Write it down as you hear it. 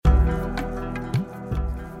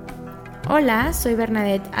Hola, soy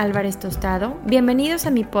Bernadette Álvarez Tostado. Bienvenidos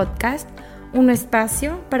a mi podcast, un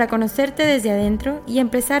espacio para conocerte desde adentro y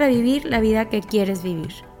empezar a vivir la vida que quieres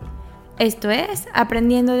vivir. Esto es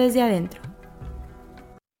Aprendiendo desde Adentro.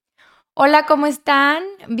 Hola, ¿cómo están?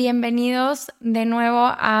 Bienvenidos de nuevo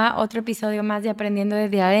a otro episodio más de Aprendiendo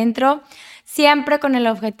desde Adentro, siempre con el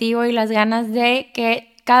objetivo y las ganas de que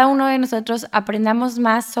cada uno de nosotros aprendamos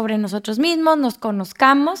más sobre nosotros mismos, nos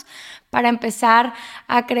conozcamos para empezar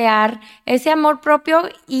a crear ese amor propio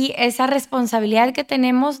y esa responsabilidad que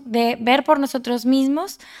tenemos de ver por nosotros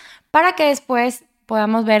mismos para que después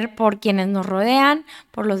podamos ver por quienes nos rodean,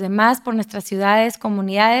 por los demás, por nuestras ciudades,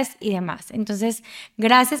 comunidades y demás. Entonces,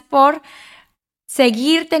 gracias por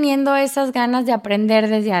seguir teniendo esas ganas de aprender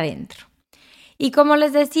desde adentro. Y como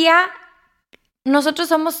les decía, nosotros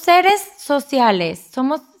somos seres sociales,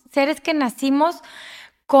 somos seres que nacimos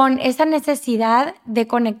con esa necesidad de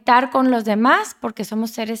conectar con los demás porque somos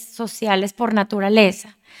seres sociales por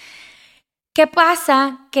naturaleza. ¿Qué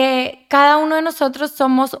pasa? Que cada uno de nosotros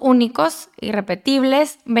somos únicos,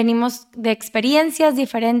 irrepetibles, venimos de experiencias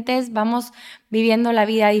diferentes, vamos viviendo la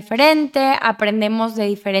vida diferente, aprendemos de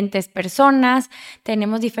diferentes personas,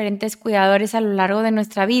 tenemos diferentes cuidadores a lo largo de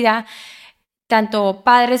nuestra vida, tanto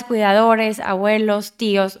padres, cuidadores, abuelos,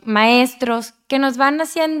 tíos, maestros, que nos van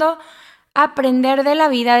haciendo aprender de la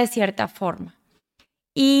vida de cierta forma.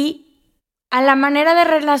 Y a la manera de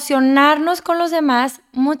relacionarnos con los demás,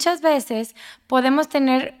 muchas veces podemos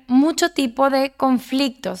tener mucho tipo de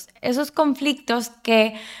conflictos. Esos conflictos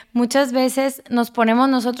que muchas veces nos ponemos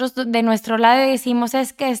nosotros de nuestro lado y decimos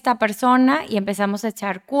es que esta persona y empezamos a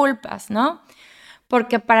echar culpas, ¿no?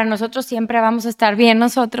 Porque para nosotros siempre vamos a estar bien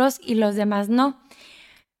nosotros y los demás no.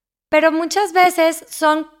 Pero muchas veces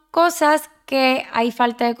son cosas que hay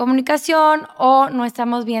falta de comunicación o no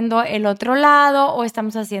estamos viendo el otro lado o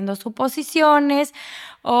estamos haciendo suposiciones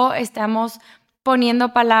o estamos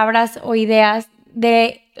poniendo palabras o ideas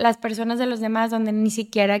de las personas de los demás donde ni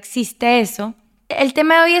siquiera existe eso. El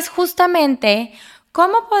tema de hoy es justamente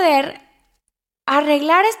cómo poder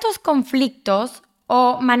arreglar estos conflictos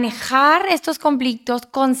o manejar estos conflictos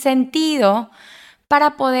con sentido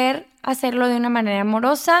para poder hacerlo de una manera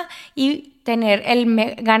amorosa y tener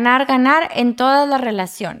el ganar en todas las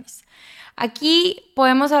relaciones. Aquí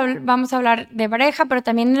vamos a hablar de pareja, pero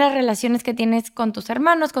también de las relaciones que tienes con tus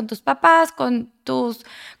hermanos, con tus papás, con tus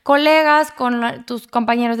colegas, con tus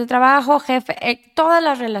compañeros de trabajo, jefe, todas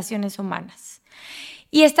las relaciones humanas.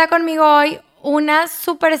 Y está conmigo hoy una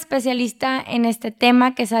súper especialista en este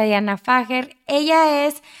tema, que es Adriana Fager. Ella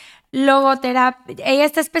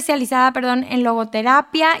está especializada, en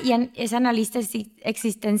logoterapia y es analista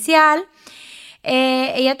existencial.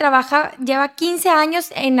 Ella lleva 15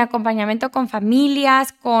 años en acompañamiento con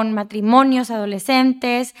familias, con matrimonios,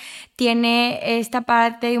 adolescentes. Tiene esta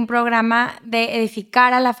parte de un programa de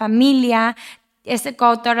edificar a la familia. Es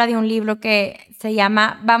coautora de un libro que se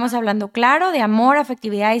llama Vamos Hablando Claro, de amor,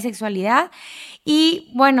 afectividad y sexualidad.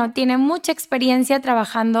 Y bueno, tiene mucha experiencia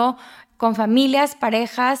trabajando con familias,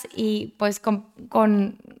 parejas y pues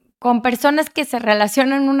con personas que se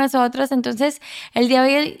relacionan unas a otras. Entonces, el día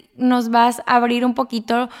de hoy nos vas a abrir un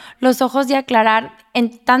poquito los ojos y aclarar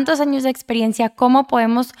en tantos años de experiencia cómo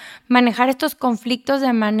podemos manejar estos conflictos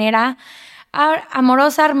de manera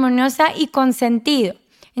amorosa, armoniosa y con sentido.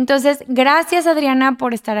 Entonces, gracias Adriana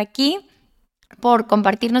por estar aquí, por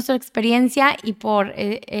compartir nuestra experiencia y por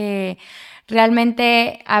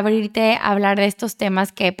realmente abrirte a hablar de estos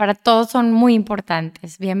temas que para todos son muy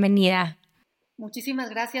importantes. Bienvenida. Muchísimas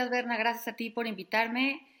gracias, Berna. Gracias a ti por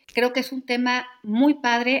invitarme. Creo que es un tema muy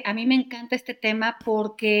padre. A mí me encanta este tema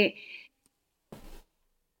porque,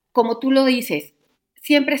 como tú lo dices,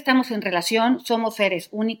 siempre estamos en relación, somos seres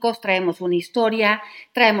únicos, traemos una historia,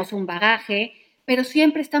 traemos un bagaje, pero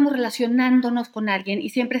siempre estamos relacionándonos con alguien y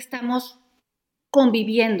siempre estamos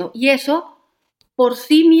conviviendo. Y eso, por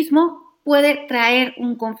sí mismo, puede traer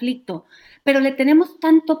un conflicto, pero le tenemos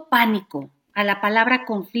tanto pánico a la palabra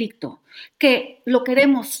conflicto que lo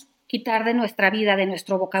queremos quitar de nuestra vida, de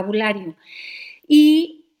nuestro vocabulario.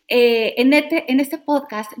 Y en este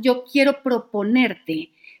podcast yo quiero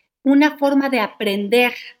proponerte una forma de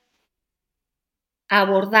aprender a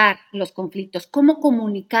abordar los conflictos, cómo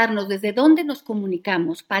comunicarnos, desde dónde nos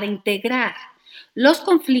comunicamos para integrar los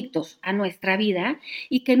conflictos a nuestra vida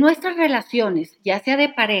y que nuestras relaciones, ya sea de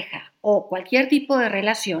pareja o cualquier tipo de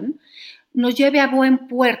relación, nos lleve a buen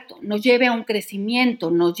puerto, nos lleve a un crecimiento,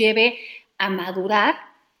 nos lleve a madurar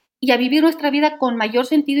y a vivir nuestra vida con mayor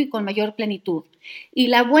sentido y con mayor plenitud. Y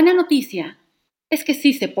la buena noticia es que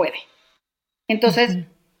sí se puede. Entonces,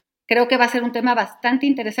 creo que va a ser un tema bastante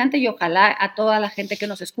interesante y ojalá a toda la gente que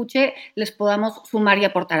nos escuche les podamos sumar y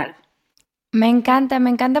aportar algo. Me encanta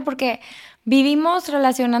porque vivimos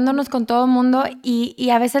relacionándonos con todo el mundo y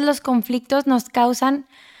a veces los conflictos nos causan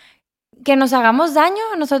que nos hagamos daño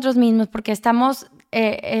a nosotros mismos porque estamos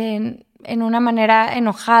en una manera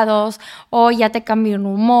enojados o ya te cambió un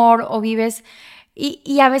humor o vives.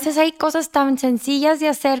 Y a veces hay cosas tan sencillas de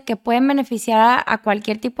hacer que pueden beneficiar a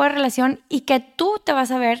cualquier tipo de relación y que tú te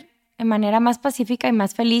vas a ver de manera más pacífica y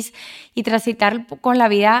más feliz y transitar con la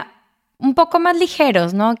vida un poco más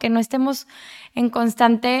ligeros, ¿no? Que no estemos en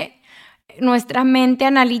constante, nuestra mente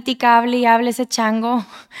analítica hable y hable ese chango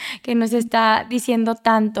que nos está diciendo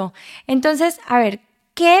tanto. Entonces, a ver,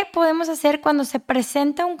 ¿qué podemos hacer cuando se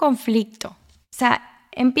presenta un conflicto? O sea,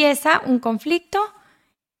 empieza un conflicto.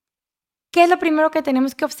 ¿Qué es lo primero que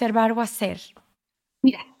tenemos que observar o hacer?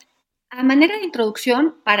 Mira, a manera de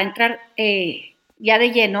introducción, para entrar ya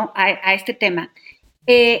de lleno a este tema,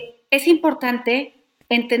 es importante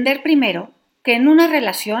entender primero que en una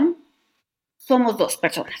relación somos dos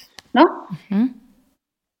personas, ¿no? Ujú.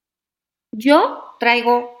 Yo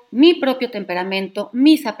traigo mi propio temperamento,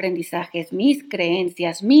 mis aprendizajes, mis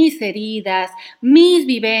creencias, mis heridas, mis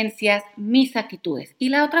vivencias, mis actitudes. Y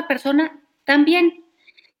la otra persona también.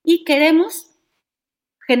 Y queremos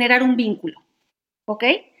generar un vínculo, ¿ok?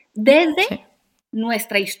 Desde Sí.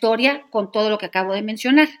 nuestra historia con todo lo que acabo de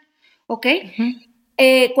mencionar, ¿ok? Ujú.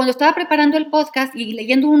 Cuando estaba preparando el podcast y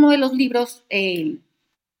leyendo uno de los libros en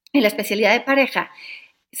la especialidad de pareja,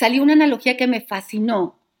 salió una analogía que me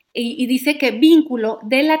fascinó y dice que vínculo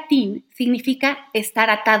de latín significa estar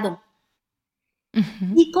atado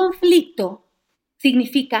Ujú. y conflicto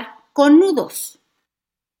significa con nudos.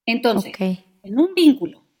 Entonces, Ok. en un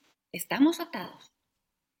vínculo estamos atados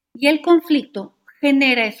y el conflicto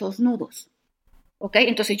genera esos nudos. ¿Ok?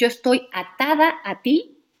 Entonces yo estoy atada a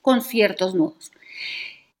ti con ciertos nudos.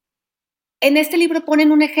 En este libro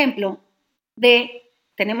ponen un ejemplo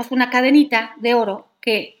tenemos una cadenita de oro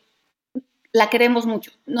que la queremos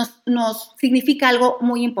mucho, nos significa algo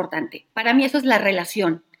muy importante. Para mí eso es la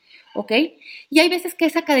relación, ¿ok? Y hay veces que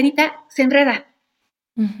esa cadenita se enreda,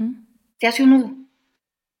 Ujú. se hace un nudo,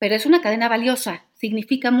 pero es una cadena valiosa,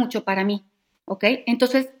 significa mucho para mí, ¿ok?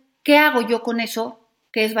 Entonces, ¿qué hago yo con eso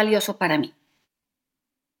que es valioso para mí?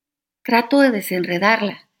 Trato de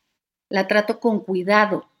desenredarla, la trato con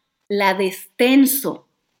cuidado, la destenso,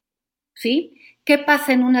 ¿sí? ¿Qué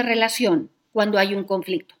pasa en una relación cuando hay un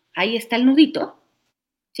conflicto? Ahí está el nudito,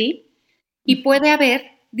 ¿sí? Y Ujú. puede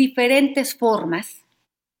haber diferentes formas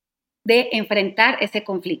de enfrentar ese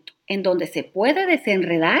conflicto, en donde se puede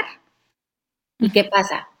desenredar. ¿Y qué Ujú.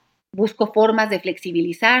 pasa? Busco formas de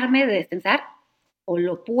flexibilizarme, de destensar, o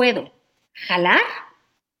lo puedo jalar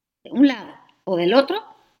de un lado o del otro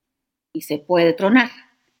y se puede tronar,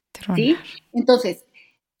 ¿sí? Tronar. Entonces,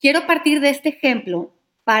 quiero partir de este ejemplo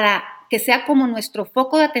para que sea como nuestro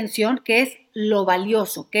foco de atención, que es lo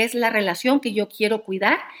valioso, que es la relación que yo quiero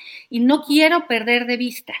cuidar y no quiero perder de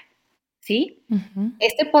vista, ¿sí? Ujú.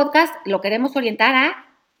 Este podcast lo queremos orientar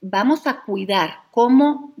a, vamos a cuidar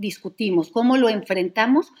cómo discutimos, cómo lo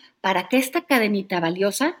enfrentamos para que esta cadenita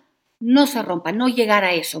valiosa no se rompa, no llegar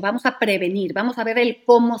a eso. Vamos a prevenir, vamos a ver el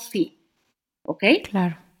cómo sí, ¿ok?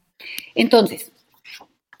 Claro. Entonces,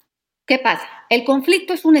 ¿qué pasa? El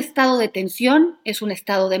conflicto es un estado de tensión, es un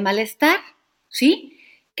estado de malestar, ¿sí?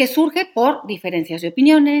 Que surge por diferencias de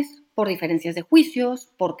opiniones, por diferencias de juicios,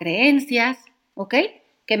 por creencias, ¿ok?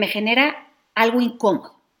 Que me genera algo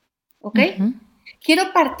incómodo, ¿ok? Ujú.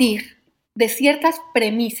 Quiero partir de ciertas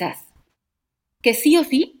premisas que sí o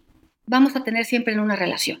sí vamos a tener siempre en una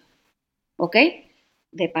relación, ¿ok?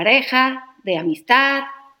 De pareja, de amistad,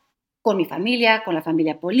 con mi familia, con la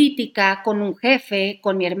familia política, con un jefe,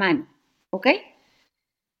 con mi hermano, ¿ok?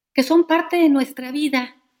 Que son parte de nuestra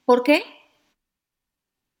vida. ¿Por qué?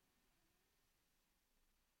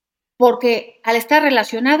 Porque al estar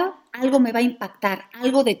relacionado, algo me va a impactar,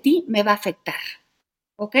 algo de ti me va a afectar,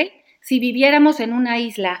 ¿ok? Si viviéramos en una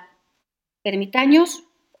isla ermitaños,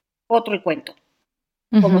 otro el cuento.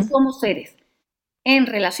 Como Ujú. somos seres en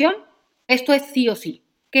relación, esto es sí o sí.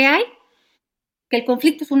 ¿Qué hay? Que el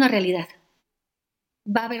conflicto es una realidad.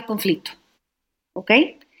 Va a haber conflicto, ¿ok?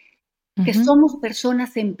 Que Ujú. somos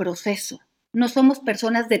personas en proceso, no somos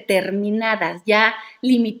personas determinadas, ya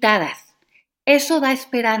limitadas. Eso da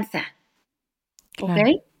esperanza, ¿ok?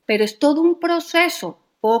 Claro. Pero es todo un proceso,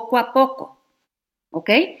 poco a poco, ¿ok?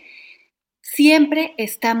 Siempre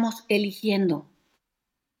estamos eligiendo.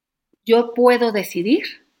 Yo puedo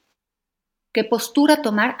decidir qué postura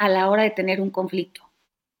tomar a la hora de tener un conflicto,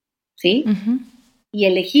 ¿sí? Ujú. Y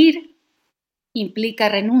elegir implica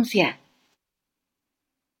renuncia.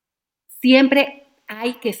 Siempre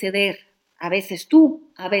hay que ceder, a veces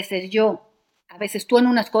tú, a veces yo. A veces tú en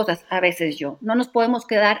unas cosas, a veces yo. No nos podemos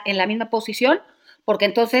quedar en la misma posición porque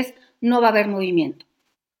entonces no va a haber movimiento.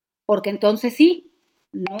 Porque entonces sí,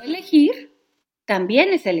 no elegir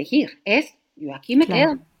también es elegir. Es yo aquí me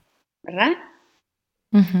Claro. quedo, ¿verdad?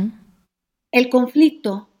 Ujú. El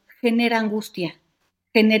conflicto genera angustia,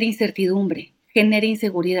 genera incertidumbre, genera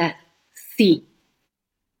inseguridad. Sí,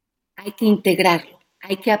 hay que integrarlo,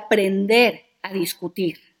 hay que aprender a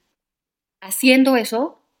discutir. Haciendo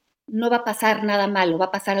eso, no va a pasar nada malo, va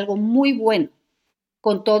a pasar algo muy bueno,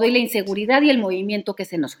 con todo y la inseguridad y el movimiento que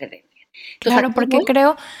se nos genere. Entonces, Claro, aquí porque voy.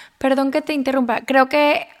 creo, perdón que te interrumpa, creo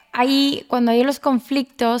que ahí cuando hay los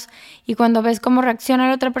conflictos y cuando ves cómo reacciona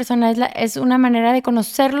la otra persona es una manera de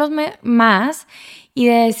conocerlos más y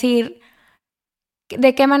de decir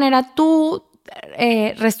de qué manera tú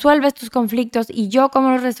resuelves tus conflictos y yo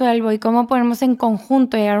cómo los resuelvo y cómo podemos en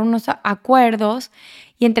conjunto llegar a unos acuerdos.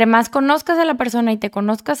 Y entre más conozcas a la persona y te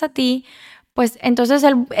conozcas a ti, pues entonces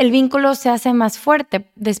el vínculo se hace más fuerte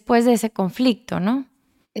después de ese conflicto, ¿no?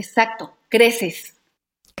 Exacto, creces.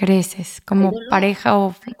 Creces Hay como dolor, pareja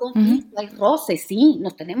o... hay Ujú, conflicto, hay roces, sí,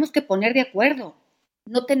 nos tenemos que poner de acuerdo.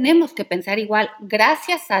 No tenemos que pensar igual.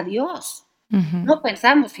 Gracias a Dios, ujú, no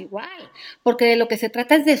pensamos igual, porque de lo que se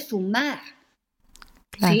trata es de sumar,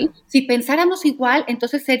 claro. ¿sí? Si pensáramos igual,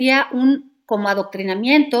 entonces sería un como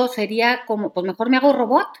adoctrinamiento, sería como, pues mejor me hago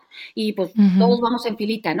robot y pues Ujú, todos vamos en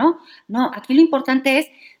filita, ¿no? No, aquí lo importante es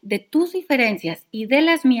de tus diferencias y de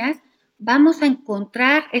las mías, vamos a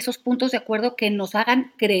encontrar esos puntos de acuerdo que nos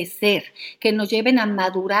hagan crecer, que nos lleven a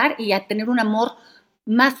madurar y a tener un amor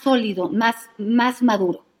más sólido, más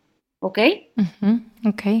maduro, ¿ok? ujú,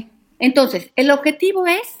 ok. Entonces, el objetivo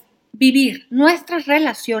es vivir nuestras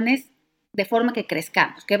relaciones de forma que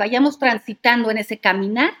crezcamos, que vayamos transitando en ese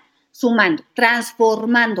caminar, sumando,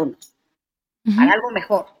 transformándonos para Ujú, algo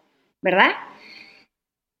mejor, ¿verdad?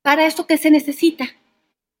 Para esto, ¿qué se necesita?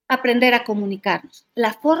 Aprender a comunicarnos.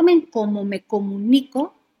 La forma en cómo me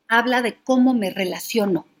comunico habla de cómo me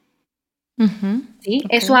relaciono, ujú, ¿sí? ok.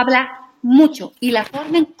 Eso habla mucho. Y la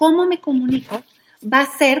forma en cómo me comunico va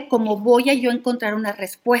a ser como voy a yo encontrar una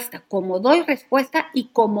respuesta, cómo doy respuesta y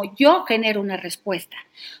cómo yo genero una respuesta.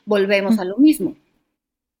 Volvemos a lo mismo.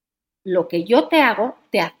 Lo que yo te hago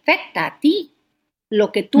te afecta a ti.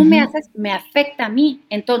 Lo que tú me Ujú, haces me afecta a mí.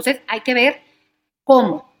 Entonces hay que ver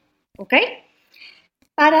cómo, ¿ok?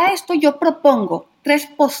 Para esto yo propongo 3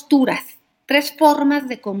 posturas, 3 formas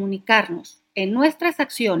de comunicarnos en nuestras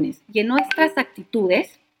acciones y en nuestras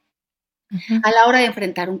actitudes ujú, a la hora de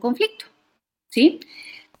enfrentar un conflicto, ¿sí?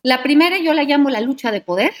 La primera yo la llamo la lucha de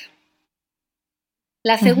poder,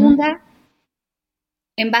 la ujú, segunda,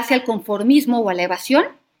 en base al conformismo o a la evasión,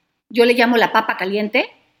 yo le llamo la papa caliente,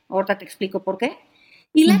 ahorita te explico por qué,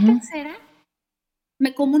 y la ujú, tercera,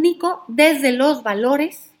 me comunico desde los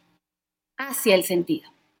valores hacia el sentido.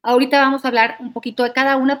 Ahorita vamos a hablar un poquito de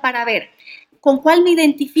cada una para ver con cuál me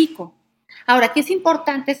identifico. Ahora, aquí es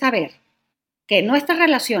importante saber que en nuestras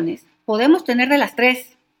relaciones podemos tener de las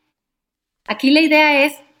 3. Aquí la idea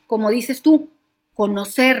es, como dices tú,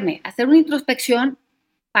 conocerme, hacer una introspección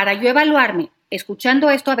para yo evaluarme, escuchando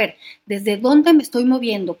esto, a ver, desde dónde me estoy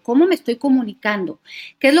moviendo, cómo me estoy comunicando,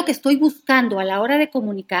 qué es lo que estoy buscando a la hora de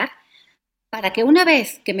comunicar, para que una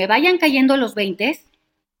vez que me vayan cayendo los 20,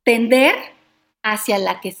 tender hacia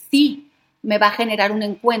la que sí me va a generar un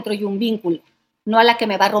encuentro y un vínculo, no a la que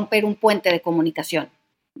me va a romper un puente de comunicación,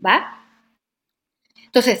 ¿va?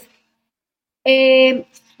 Entonces,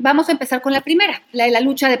 vamos a empezar con la primera, la de la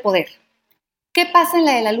lucha de poder. ¿Qué pasa en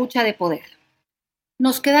la de la lucha de poder?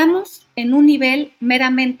 Nos quedamos en un nivel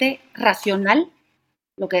meramente racional,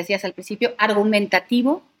 lo que decías al principio,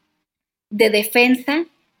 argumentativo, de defensa,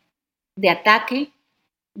 de ataque,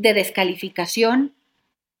 de descalificación,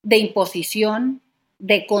 de imposición,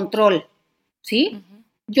 de control, ¿sí? ujú,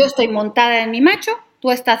 Yo estoy montada en mi macho,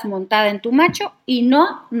 tú estás montada en tu macho y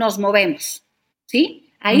no nos movemos,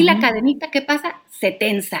 ¿sí? Ahí la ujú. cadenita, ¿qué pasa? Se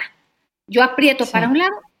tensa. Yo aprieto para Sí, un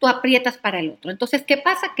lado, tú aprietas para el otro. Entonces, ¿qué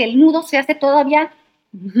pasa? Que el nudo se hace todavía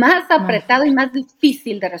más más apretado y fuerte. más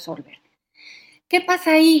difícil de resolver. ¿Qué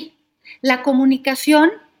pasa ahí? La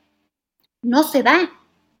comunicación no se da.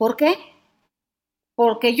 ¿Por qué?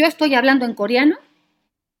 Porque yo estoy hablando en coreano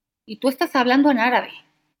y tú estás hablando en árabe.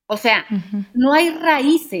 O sea, Ujú, no hay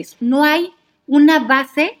raíces, no hay una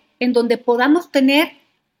base en donde podamos tener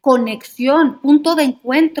conexión, punto de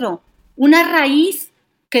encuentro, una raíz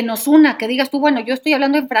que nos una, que digas tú, bueno, yo estoy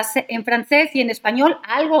hablando en francés y en español,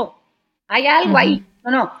 hay algo ujú. ahí.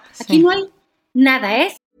 No, no, aquí Sí. no hay nada,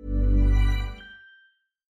 es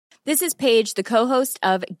This is Paige, the co-host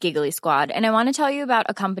of Giggly Squad, and I want to tell you about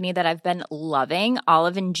a company that I've been loving,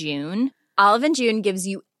 Olive and June. Olive and June gives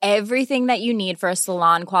you everything that you need for a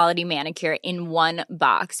salon-quality manicure in one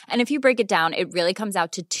box. And if you break it down, it really comes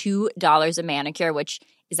out to $2 a manicure, which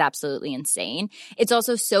is absolutely insane. It's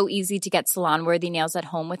also so easy to get salon-worthy nails at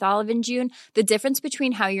home with Olive & June. The difference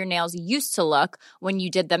between how your nails used to look when you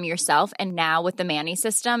did them yourself and now with the Mani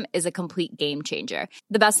system is a complete game changer.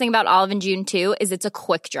 The best thing about Olive & June, too, is it's a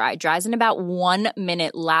quick dry. Dries in about 1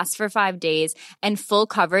 minute, lasts for 5 days, and full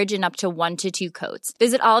coverage in up to 1 to 2 coats.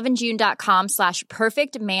 Visit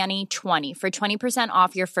oliveandjune.com/perfectmani20 for 20%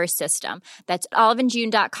 off your first system. That's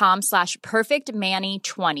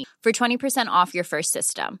oliveandjune.com/perfectmani20 for 20% off your first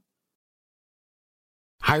system.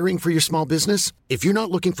 Hiring for your small business? If you're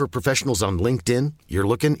not looking for professionals on LinkedIn, you're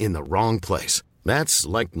looking in the wrong place. That's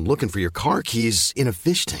like looking for your car keys in a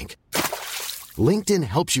fish tank. LinkedIn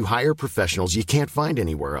helps you hire professionals you can't find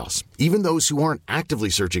anywhere else, even those who aren't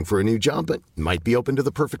actively searching for a new job but might be open to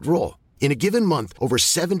the perfect role. In a given month, over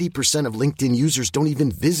 70% of LinkedIn users don't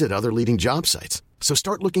even visit other leading job sites. So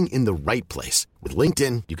start looking in the right place. With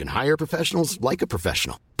LinkedIn, you can hire professionals like a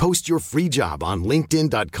professional. Post your free job on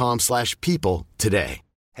linkedin.com/people today.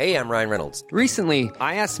 Hey, I'm Ryan Reynolds. Recently,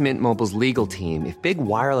 I asked Mint Mobile's legal team if big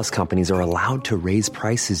wireless companies are allowed to raise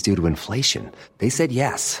prices due to inflation. They said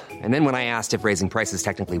yes. And then when I asked if raising prices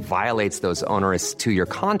technically violates those onerous 2-year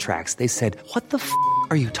contracts, they said, "What the f***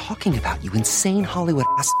 are you talking about, you insane Hollywood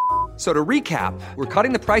ass?" So to recap, we're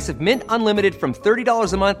cutting the price of Mint Unlimited from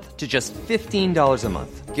 $30 a month to just $15 a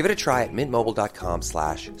month. Give it a try at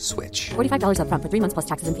mintmobile.com/switch. $45 up front for 3 months plus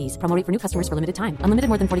taxes and fees. Promo rate for new customers for limited time. Unlimited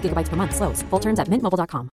more than 40 gigabytes per month. Slows full terms at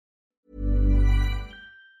mintmobile.com.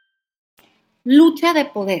 Lucha de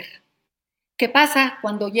poder. ¿Qué pasa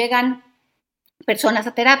cuando llegan personas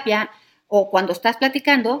a terapia o cuando estás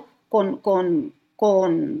platicando en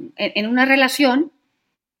una relación?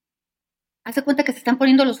 Haz de cuenta que se están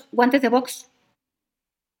poniendo los guantes de box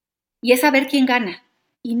y es a ver quién gana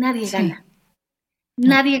y nadie gana.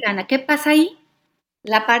 Nadie gana. ¿Qué pasa ahí?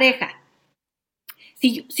 La pareja.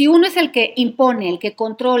 Si uno es el que impone, el que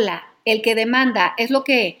controla, el que demanda, es lo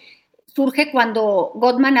que surge cuando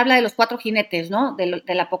Gottman habla de los 4 jinetes, ¿no?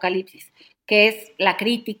 Del apocalipsis, que es la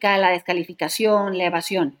crítica, la descalificación, la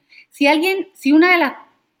evasión. Si una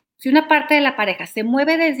parte de la pareja se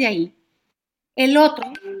mueve desde ahí, el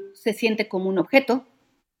otro se siente como un objeto,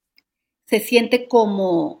 se siente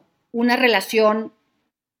como una relación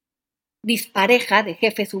dispareja de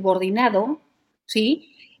jefe subordinado,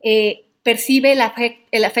 ¿sí? Percibe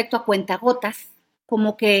el afecto a cuentagotas,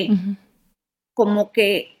 como que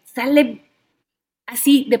sale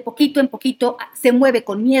así de poquito en poquito, se mueve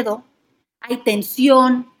con miedo, hay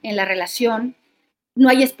tensión en la relación, no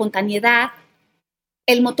hay espontaneidad,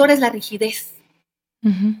 el motor es la rigidez,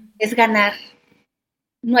 es ganar,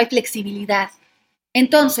 no hay flexibilidad.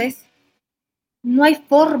 Entonces, no hay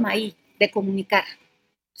forma ahí de comunicar,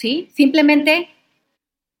 ¿sí? Simplemente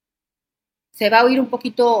se va a oír un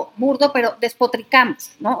poquito burdo, pero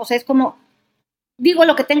despotricamos, ¿no? O sea, es como, digo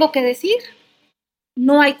lo que tengo que decir,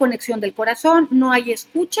 no hay conexión del corazón, no hay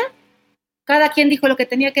escucha, cada quien dijo lo que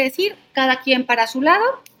tenía que decir, cada quien para su lado,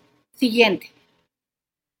 siguiente.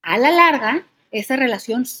 A la larga, esa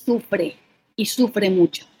relación sufre y sufre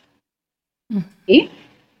mucho. ¿Sí?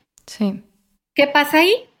 Sí. ¿Qué pasa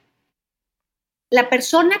ahí? La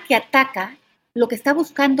persona que ataca lo que está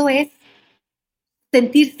buscando es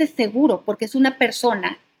sentirse seguro, porque es una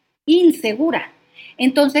persona insegura.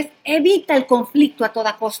 Entonces, evita el conflicto a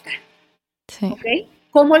toda costa. Sí. ¿Ok?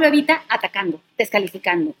 ¿Cómo lo evita? Atacando,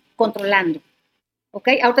 descalificando, controlando. ¿Ok?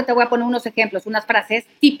 Ahorita te voy a poner unos ejemplos, unas frases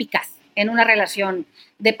típicas en una relación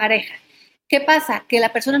de pareja. ¿Qué pasa? Que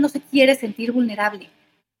la persona no se quiere sentir vulnerable.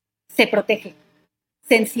 Se protege,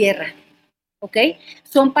 se encierra. ¿Ok?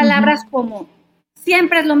 Son palabras como,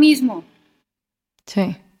 siempre es lo mismo.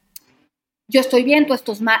 Sí. Yo estoy bien, tú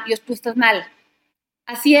estás mal.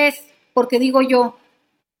 Así es, porque digo yo,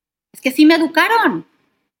 es que sí me educaron.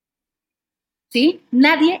 ¿Sí?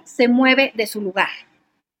 Nadie se mueve de su lugar.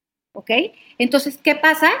 ¿Ok? Entonces, ¿qué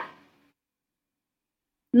pasa?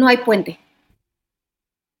 No hay puente.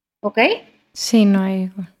 ¿Ok? Sí, no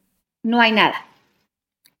hay. No hay nada.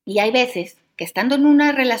 Y hay veces que estando en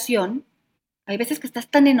una relación, hay veces que estás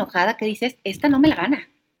tan enojada que dices, esta no me la gana.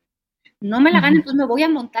 No me la gana, entonces me voy a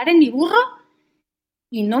montar en mi burro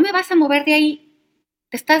y no me vas a mover de ahí.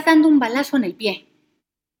 Te estás dando un balazo en el pie.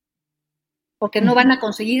 Porque no van a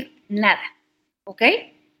conseguir nada. ¿Ok?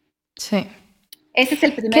 Sí. Ese es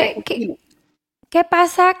el primer objetivo. ¿Qué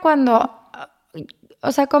pasa cuando,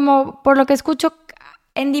 o sea, como por lo que escucho,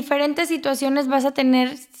 en diferentes situaciones vas a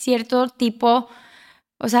tener cierto tipo,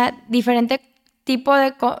 o sea, diferente tipo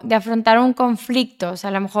de afrontar un conflicto. O sea,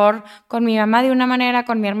 a lo mejor con mi mamá de una manera,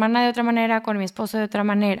 con mi hermana de otra manera, con mi esposo de otra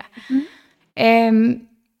manera. ¿Qué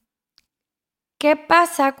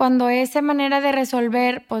pasa cuando esa manera de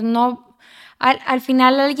resolver, pues no, al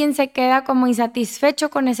final alguien se queda como insatisfecho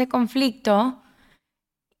con ese conflicto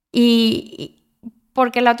y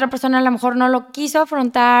porque la otra persona a lo mejor no lo quiso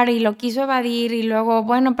afrontar y lo quiso evadir y luego,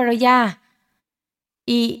 bueno, pero ya,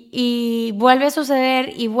 y vuelve a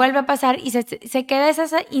suceder y vuelve a pasar y se queda esa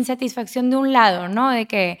insatisfacción de un lado, ¿no? De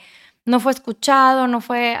que no fue escuchado, no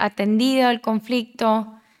fue atendido el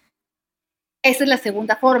conflicto. Esa es la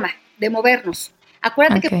segunda forma de movernos.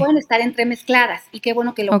 Acuérdate que pueden estar entremezcladas y qué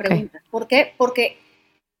bueno que lo preguntas. ¿Por qué? Porque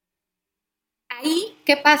ahí,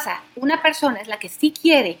 ¿qué pasa? Una persona es la que sí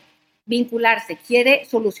quiere vincularse, quiere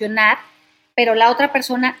solucionar, pero la otra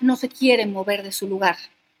persona no se quiere mover de su lugar.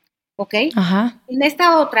 ¿Ok? Ajá. En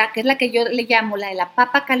esta otra, que es la que yo le llamo la de la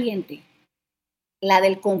papa caliente, la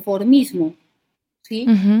del conformismo, ¿sí?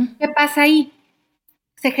 ¿Qué pasa ahí?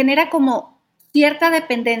 Se genera como cierta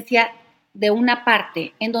dependencia de una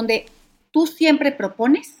parte en donde tú siempre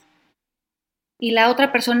propones y la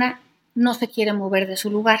otra persona no se quiere mover de su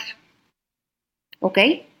lugar. ¿Ok?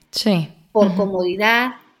 Sí. Por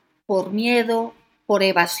comodidad, por miedo, por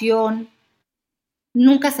evasión.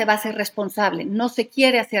 Nunca se va a hacer responsable, no se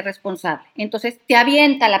quiere hacer responsable. Entonces te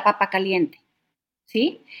avienta la papa caliente,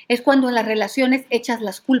 ¿sí? Es cuando en las relaciones echas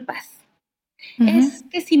las culpas. Es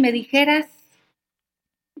que si me dijeras,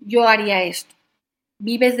 yo haría esto.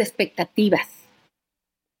 Vives de expectativas,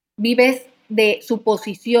 vives de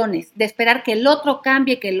suposiciones, de esperar que el otro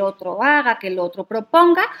cambie, que el otro haga, que el otro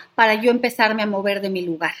proponga, para yo empezarme a mover de mi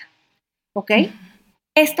lugar, ¿ok?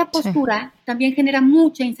 Esta postura también genera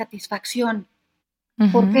mucha insatisfacción.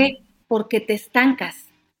 ¿Por qué? Porque te estancas.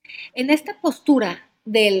 En esta postura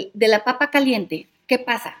de la papa caliente, ¿qué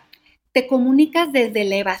pasa? Te comunicas desde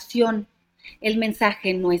la evasión. El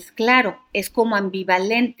mensaje no es claro, es como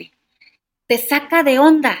ambivalente. Te saca de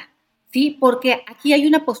onda, ¿sí? Porque aquí hay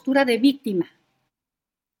una postura de víctima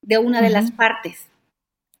de una de las partes.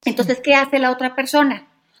 Entonces, ¿qué hace la otra persona?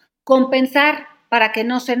 Compensar para que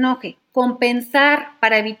no se enoje, compensar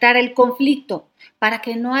para evitar el conflicto, para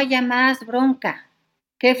que no haya más bronca.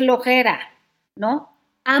 Qué flojera, ¿no?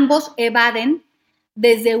 Ambos evaden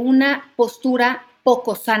desde una postura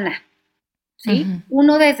poco sana, ¿sí?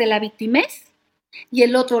 Uno desde la victimez y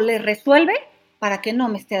el otro le resuelve para que no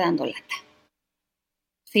me esté dando lata,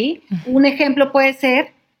 ¿sí? Un ejemplo puede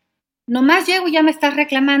ser, nomás llego y ya me estás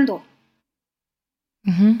reclamando.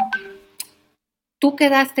 Tú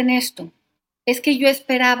quedaste en esto. Es que yo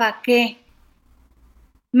esperaba que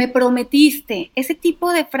me prometiste. Ese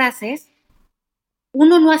tipo de frases,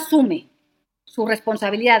 uno no asume su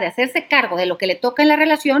responsabilidad de hacerse cargo de lo que le toca en la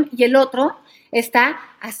relación y el otro está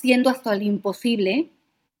haciendo hasta lo imposible,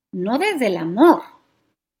 no desde el amor,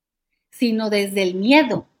 sino desde el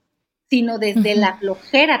miedo, sino desde la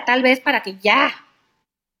flojera, tal vez para que ya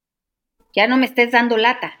no me estés dando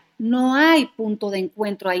lata. No hay punto de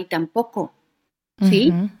encuentro ahí tampoco,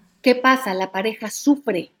 ¿sí? ¿Qué pasa? La pareja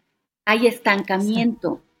sufre, hay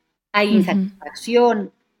estancamiento, hay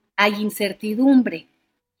insatisfacción, hay incertidumbre.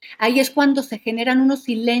 Ahí es cuando se generan unos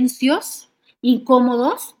silencios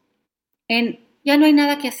incómodos en, ya no hay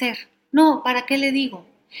nada que hacer. No, ¿para qué le digo?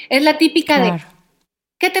 Es la típica de,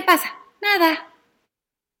 ¿qué te pasa? Nada.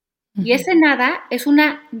 Y ese nada es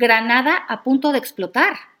una granada a punto de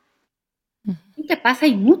explotar. ¿Qué te pasa?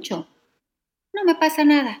 Y mucho. No me pasa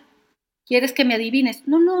nada. ¿Quieres que me adivines?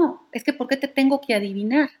 No, es que ¿por qué te tengo que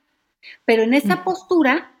adivinar? Pero en esa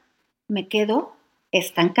postura me quedo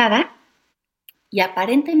estancada y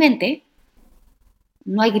aparentemente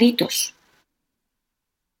no hay gritos.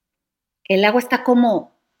 El agua está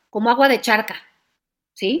como agua de charca,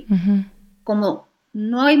 ¿sí? Como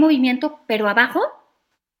no hay movimiento, pero abajo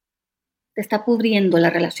te está pudriendo la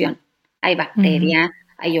relación. Hay bacteria,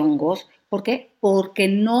 hay hongos. ¿Por qué? Porque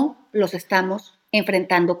no los estamos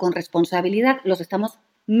enfrentando con responsabilidad, los estamos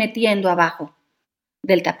metiendo abajo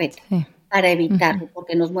del tapete para evitarlo,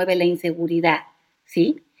 porque nos mueve la inseguridad,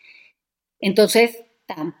 ¿sí? Entonces,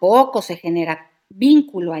 tampoco se genera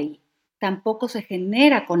vínculo ahí, tampoco se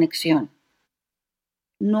genera conexión.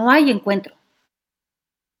 No hay encuentro,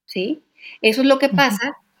 ¿sí? Eso es lo que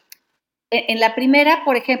pasa. En la primera,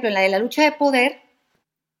 por ejemplo, en la de la lucha de poder,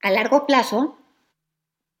 a largo plazo,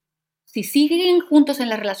 si siguen juntos en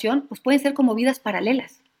la relación, pues pueden ser como vidas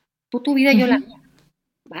paralelas. Tú tu vida, yo la mía.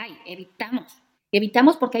 Bye, evitamos.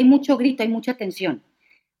 Evitamos porque hay mucho grito, hay mucha tensión.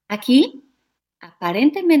 Aquí,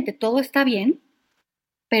 aparentemente todo está bien,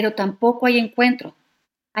 pero tampoco hay encuentro.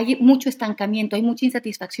 hay mucho estancamiento, hay mucha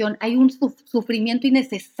insatisfacción, hay un sufrimiento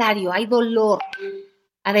innecesario, hay dolor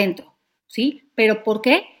adentro, ¿sí? ¿Pero por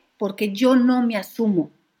qué? Porque yo no me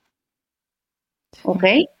asumo, ¿ok?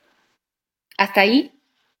 ¿Hasta ahí?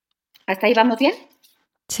 ¿Hasta ahí vamos bien?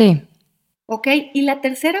 Sí. ¿Ok? Y la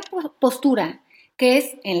tercera postura, que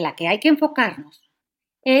es en la que hay que enfocarnos,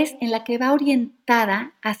 es en la que va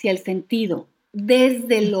orientada hacia el sentido,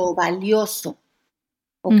 desde lo valioso,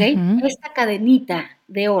 ¿ok? Ujú. Esta cadenita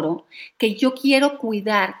de oro que yo quiero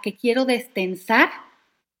cuidar, que quiero destensar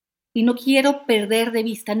y no quiero perder de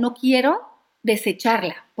vista, no quiero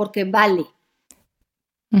desecharla porque vale,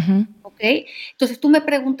 Ujú. ¿ok? Entonces tú me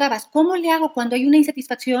preguntabas, ¿cómo le hago cuando hay una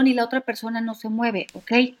insatisfacción y la otra persona no se mueve?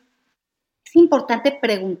 ¿Ok? Es importante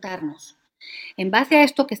preguntarnos, en base a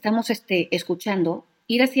esto que estamos escuchando,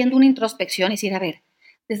 ir haciendo una introspección y decir, a ver,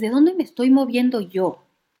 ¿desde dónde me estoy moviendo yo?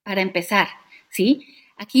 Para empezar, ¿sí?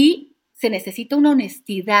 Aquí se necesita una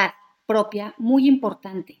honestidad propia muy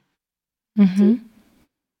importante, Ujú. ¿sí?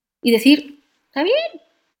 Y decir, está bien,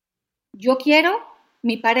 yo quiero,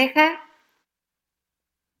 mi pareja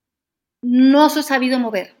no se ha sabido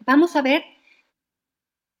mover. Vamos a ver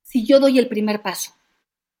si yo doy el primer paso.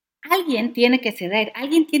 Alguien tiene que ceder,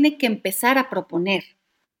 alguien tiene que empezar a proponer.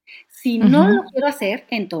 Si no Ujú. lo quiero hacer,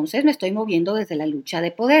 entonces me estoy moviendo desde la lucha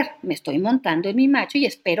de poder. Me estoy montando en mi macho y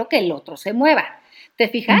espero que el otro se mueva. ¿Te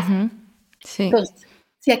fijas? Ujú. Sí. Entonces,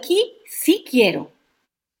 si aquí sí quiero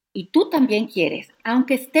y tú también quieres,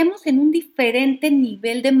 aunque estemos en un diferente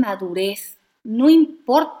nivel de madurez, no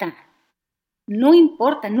importa, no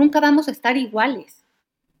importa, nunca vamos a estar iguales.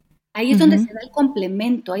 Ahí es donde Ujú. se da el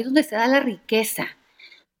complemento, ahí es donde se da la riqueza.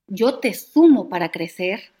 Yo te sumo para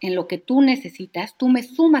crecer en lo que tú necesitas, tú me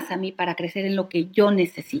sumas a mí para crecer en lo que yo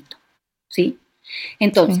necesito, ¿sí? Sí.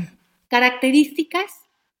 Entonces, características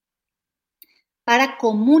para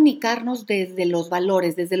comunicarnos desde los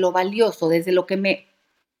valores, desde lo valioso, desde lo que me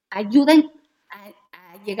ayuda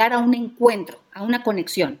a llegar a un encuentro, a una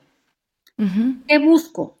conexión. Ujú. ¿Qué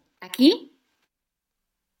busco? Aquí,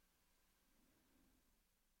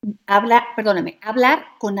 hablar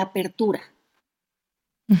con apertura,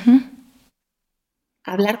 Ujú.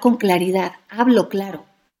 hablar con claridad, hablo claro,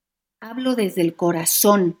 hablo desde el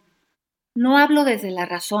corazón, no hablo desde la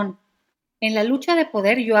razón. En la lucha de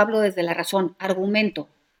poder yo hablo desde la razón, argumento,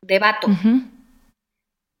 debato. Ujú.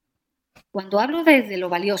 Cuando hablo desde lo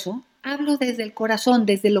valioso, hablo desde el corazón,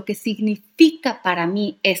 desde lo que significa para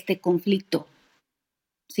mí este conflicto,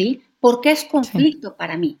 ¿sí? ¿Por qué es Sí. conflicto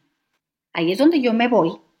para mí? Ahí es donde yo me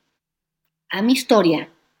voy a mi historia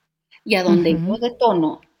y a donde yo Ujú.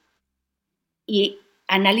 detono y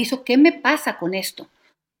analizo qué me pasa con esto.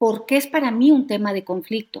 ¿Por qué es para mí un tema de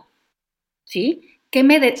conflicto? ¿Sí?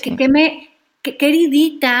 Sí. ¿Qué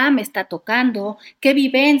heridita me está tocando? ¿Qué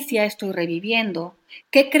vivencia estoy reviviendo?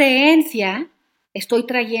 ¿Qué creencia estoy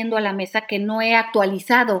trayendo a la mesa que no he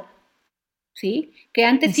actualizado? ¿Sí? Que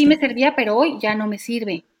antes sí me Exacto. servía, pero hoy ya no me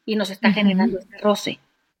sirve y nos está Ujú. generando este roce.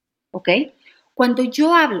 ¿Ok? Cuando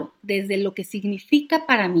yo hablo desde lo que significa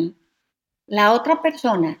para mí, la otra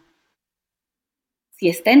persona, si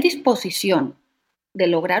está en disposición de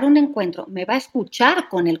lograr un encuentro, me va a escuchar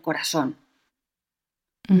con el corazón,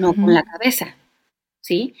 no con Ujú. la cabeza.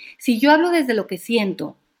 ¿Sí? Si yo hablo desde lo que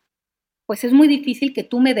siento, pues es muy difícil que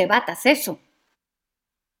tú me debatas eso,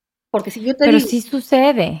 porque si yo te Pero digo, sí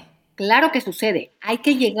sucede. claro que sucede, hay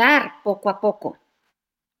que llegar poco a poco,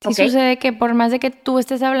 Sí ¿ok? sucede que por más de que tú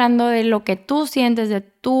estés hablando de lo que tú sientes, de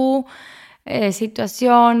tu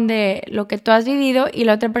situación, de lo que tú has vivido y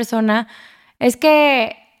la otra persona, es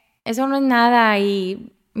que eso no es nada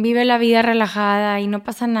y vive la vida relajada y no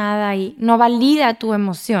pasa nada y no valida tu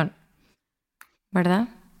emoción, ¿verdad?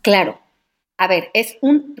 Claro, a ver, es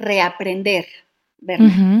un reaprender, Berna.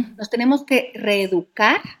 Ujú. Nos tenemos que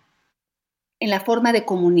reeducar en la forma de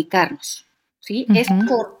comunicarnos, ¿sí? Es Ujú.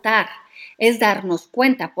 cortar, es darnos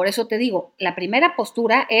cuenta. Por eso te digo, la primera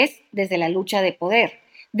postura es desde la lucha de poder.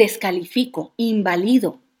 Descalifico,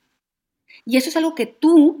 invalido. Y eso es algo que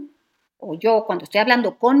tú o yo, cuando estoy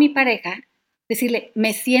hablando con mi pareja, decirle,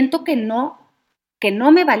 me siento que no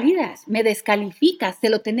me validas, me descalificas, te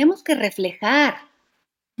lo tenemos que reflejar,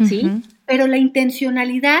 ¿sí? Ujú. Pero la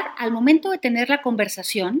intencionalidad al momento de tener la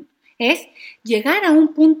conversación es llegar a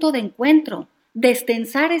un punto de encuentro,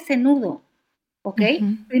 destensar ese nudo, ¿ok?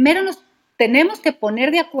 Ujú. Primero nos tenemos que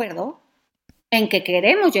poner de acuerdo en que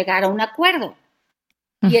queremos llegar a un acuerdo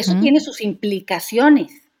y eso Ujú. tiene sus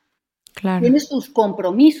implicaciones, Claro. tiene sus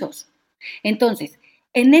compromisos. Entonces,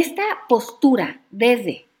 en esta postura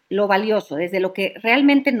desde lo valioso, desde lo que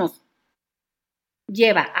realmente nos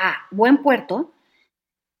lleva a buen puerto,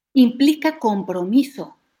 implica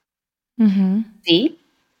compromiso, Ujú. ¿sí?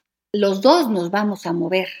 los dos nos vamos a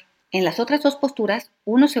mover. En las otras dos posturas,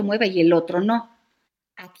 uno se mueve y el otro no.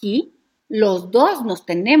 Aquí, los dos nos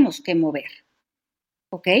tenemos que mover,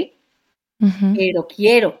 ¿ok? Pero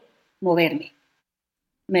quiero moverme.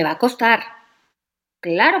 Me va a costar.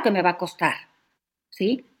 Claro que me va a costar,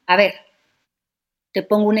 ¿sí? A ver, te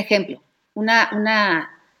pongo un ejemplo,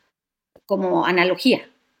 una como analogía.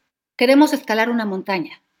 Queremos escalar una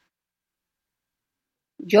montaña.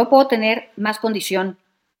 Yo puedo tener más condición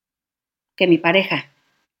que mi pareja.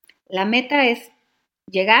 La meta es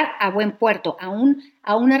llegar a buen puerto, a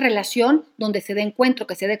una relación donde se dé encuentro,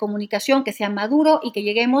 que se dé comunicación, que sea maduro y que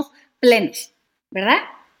lleguemos plenos, ¿verdad?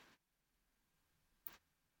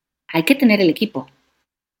 Hay que tener el equipo,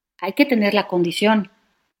 hay que tener la condición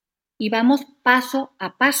y vamos paso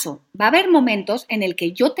a paso. Va a haber momentos en el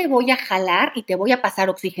que yo te voy a jalar y te voy a pasar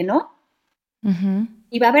oxígeno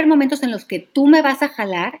y va a haber momentos en los que tú me vas a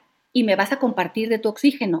jalar y me vas a compartir de tu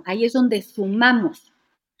oxígeno. Ahí es donde sumamos.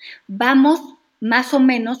 Vamos más o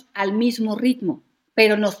menos al mismo ritmo,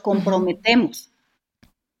 pero nos comprometemos,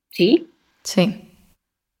 ¿sí? Sí.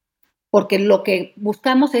 Porque lo que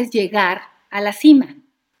buscamos es llegar a la cima.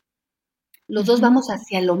 Los dos vamos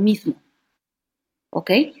hacia lo mismo, ¿ok?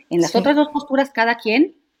 En las otras dos posturas, cada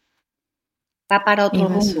quien va para otro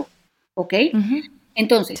rumbo, ¿ok?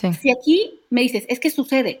 Entonces, si aquí me dices, es que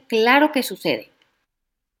sucede, claro que sucede.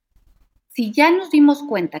 Si ya nos dimos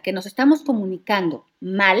cuenta que nos estamos comunicando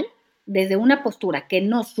mal, desde una postura que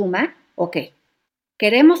no suma, ok,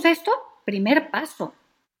 ¿queremos esto? Primer paso.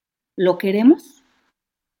 ¿Lo queremos?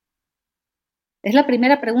 Es la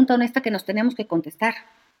primera pregunta honesta que nos tenemos que contestar.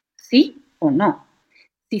 ¿Sí o no?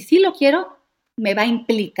 Si sí lo quiero, me va a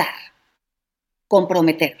implicar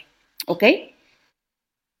comprometerme, ¿ok?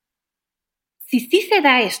 Si sí se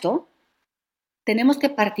da esto, tenemos que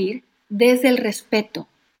partir desde el respeto,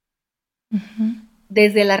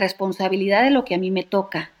 desde la responsabilidad de lo que a mí me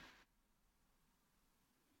toca.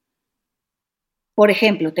 Por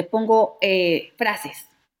ejemplo, te pongo frases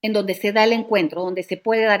en donde se da el encuentro, donde se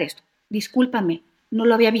puede dar esto. Discúlpame, no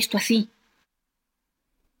lo había visto así.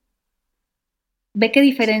 Ve qué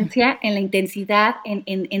diferencia en la intensidad,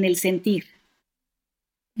 en el sentir.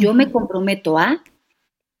 Yo me comprometo a,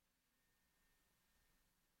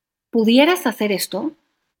 ¿pudieras hacer esto?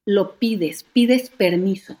 Lo pides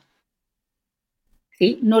permiso,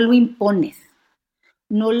 ¿sí? No lo impones,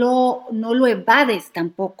 no lo evades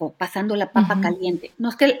tampoco, pasando la papa caliente. No,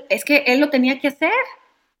 es que él lo tenía que hacer.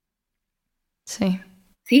 Sí.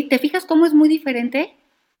 ¿Sí? ¿Te fijas cómo es muy diferente?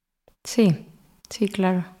 Sí, sí,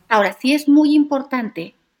 claro. Ahora, sí es muy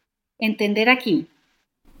importante entender aquí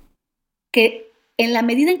que en la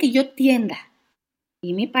medida en que yo tienda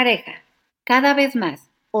y mi pareja cada vez más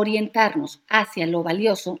orientarnos hacia lo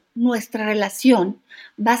valioso, nuestra relación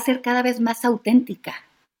va a ser cada vez más auténtica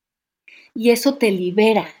y eso te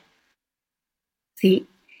libera, ¿sí?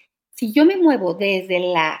 Si yo me muevo desde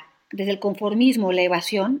el conformismo, la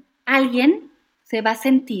evasión, alguien se va a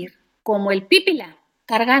sentir como el pípila,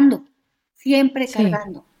 cargando, siempre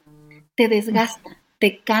cargando. Te desgasta,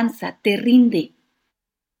 te cansa, te rinde,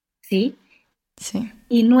 ¿sí? Sí.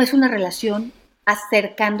 Y no es una relación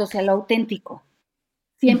acercándose a lo auténtico.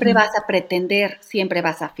 Siempre vas a pretender, siempre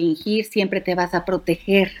vas a fingir, siempre te vas a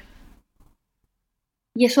proteger.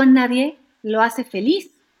 Y eso a nadie lo hace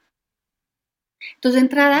feliz. Entonces, de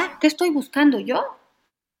entrada, ¿qué estoy buscando yo?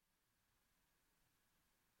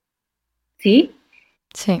 ¿Sí?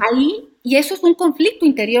 Sí. Ahí, y eso es un conflicto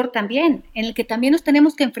interior también, en el que también nos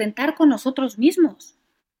tenemos que enfrentar con nosotros mismos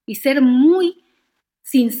y ser muy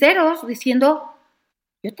sinceros diciendo,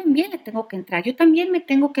 yo también le tengo que entrar, yo también me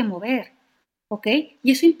tengo que mover, ¿ok?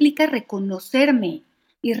 Y eso implica reconocerme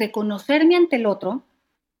y reconocerme ante el otro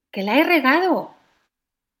que la he regado.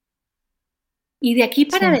 Y de aquí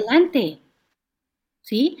para adelante,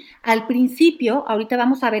 ¿sí? Al principio, ahorita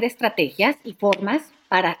vamos a ver estrategias y formas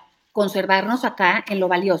para conservarnos acá en lo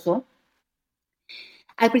valioso.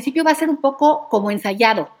 Al principio va a ser un poco como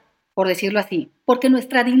ensayado, por decirlo así, porque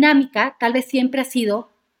nuestra dinámica tal vez siempre ha sido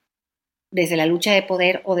desde la lucha de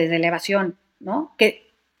poder o desde la evasión, ¿no?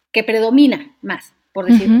 Que predomina más, por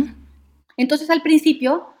decirlo así. Entonces, al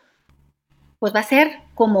principio, pues va a ser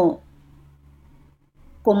como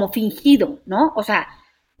fingido, ¿no? O sea,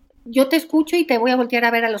 yo te escucho y te voy a voltear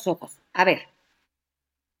a ver a los ojos. A ver,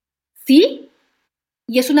 ¿sí?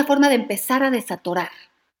 Y es una forma de empezar a desatorar,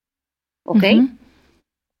 ¿ok?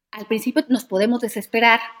 Al principio nos podemos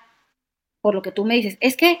desesperar por lo que tú me dices.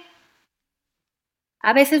 Es que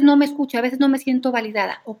a veces no me escucha, a veces no me siento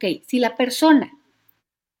validada. Ok, si la persona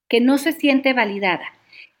que no se siente validada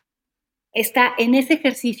está en ese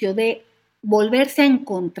ejercicio de volverse a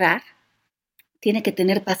encontrar, tiene que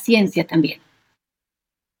tener paciencia también,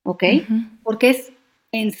 ¿ok? Porque es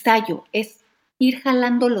ensayo, es ir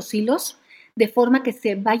jalando los hilos de forma que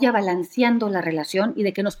se vaya balanceando la relación y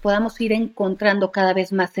de que nos podamos ir encontrando cada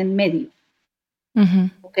vez más en medio,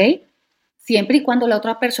 ¿ok? Siempre y cuando la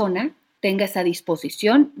otra persona tenga esa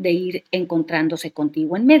disposición de ir encontrándose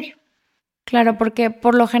contigo en medio. Claro, porque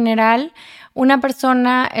por lo general una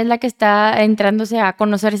persona es la que está entrándose a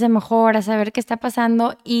conocerse mejor, a saber qué está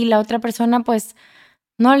pasando y la otra persona pues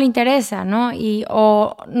no le interesa, ¿no?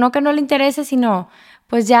 O no que no le interese, sino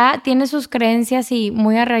pues ya tiene sus creencias y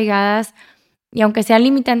muy arraigadas y aunque sean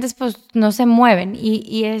limitantes pues no se mueven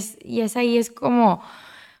y es ahí es como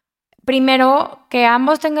primero que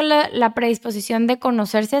ambos tengan la predisposición de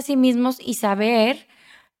conocerse a sí mismos y saber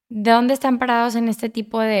de dónde están parados en este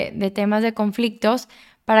tipo de temas de conflictos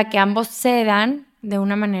para que ambos cedan de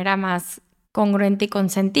una manera más congruente y con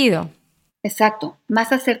sentido. Exacto,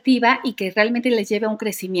 más asertiva y que realmente les lleve a un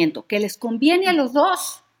crecimiento, que les conviene a los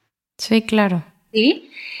dos. Sí, claro.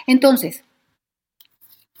 ¿Sí? Entonces,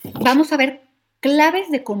 vamos a ver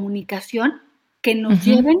claves de comunicación que nos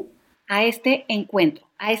lleven a este encuentro,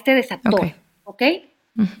 a este desatore, ¿ok?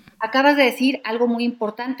 Acabas de decir algo muy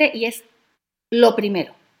importante y es lo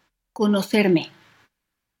primero, conocerme.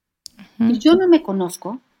 Si yo no me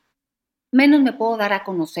conozco, menos me puedo dar a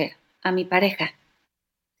conocer a mi pareja,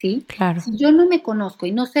 ¿sí? Claro. Si yo no me conozco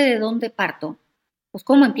y no sé de dónde parto, pues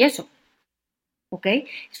 ¿cómo empiezo? ¿Ok?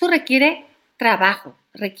 Eso requiere trabajo,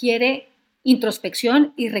 requiere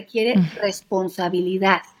introspección y requiere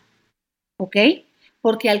responsabilidad, ¿ok?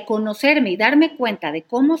 Porque al conocerme y darme cuenta de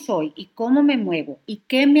cómo soy y cómo me muevo y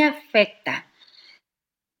qué me afecta,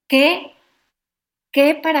 qué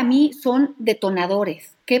para mí son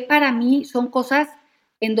detonadores, qué para mí son cosas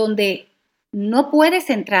en donde no puedes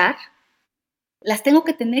entrar, las tengo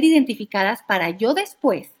que tener identificadas para yo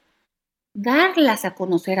después darlas a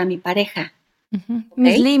conocer a mi pareja.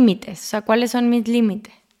 Mis límites, o sea, ¿cuáles son mis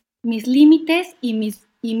límites? Mis límites y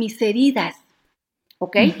mis heridas,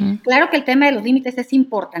 ¿ok? Claro que el tema de los límites es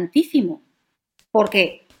importantísimo,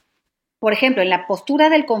 porque, por ejemplo, en la postura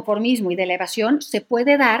del conformismo y de la evasión se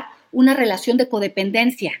puede dar una relación de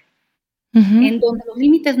codependencia, en donde los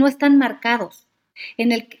límites no están marcados,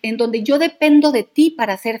 en donde yo dependo de ti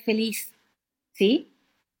para ser feliz, ¿sí?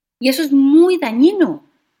 Y eso es muy dañino,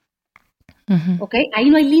 ¿ok? Ahí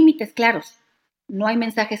no hay límites claros, no hay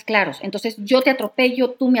mensajes claros. Entonces, yo te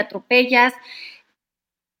atropello, tú me atropellas,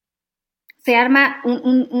 se arma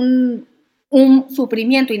un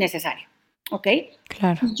sufrimiento innecesario, ¿ok?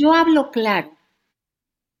 Claro. Si yo hablo claro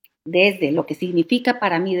desde lo que significa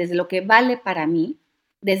para mí, desde lo que vale para mí,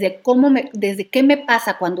 desde qué me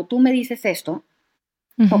pasa cuando tú me dices esto,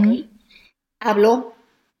 ¿ok? Hablo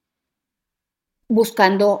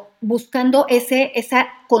buscando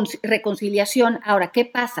esa reconciliación. Ahora, ¿qué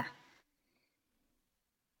pasa?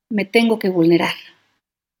 Me tengo que vulnerar.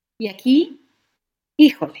 Y aquí,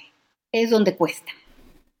 híjole, es donde cuesta.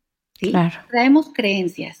 ¿Sí? Claro. Traemos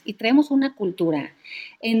creencias y traemos una cultura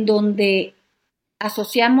en donde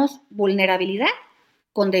asociamos vulnerabilidad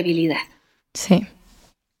con debilidad. Sí.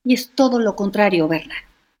 Y es todo lo contrario, ¿verdad?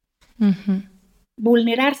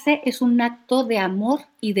 Vulnerarse es un acto de amor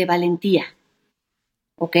y de valentía.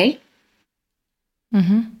 ¿Ok?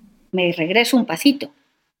 Me regreso un pasito.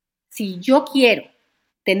 Si yo quiero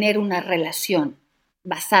tener una relación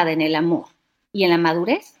basada en el amor y en la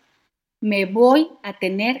madurez, me voy a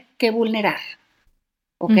tener que vulnerar,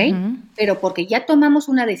 ¿ok? Pero porque ya tomamos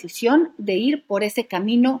una decisión de ir por ese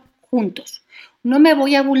camino juntos. No me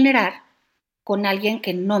voy a vulnerar con alguien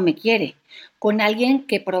que no me quiere, con alguien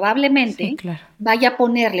que probablemente vaya a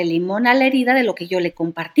ponerle limón a la herida de lo que yo le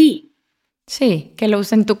compartí. Sí, que lo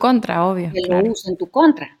use en tu contra, obvio. Que lo use en tu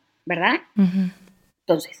contra, ¿verdad?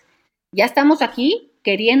 Entonces, ya estamos aquí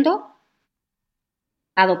queriendo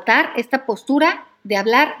adoptar esta postura de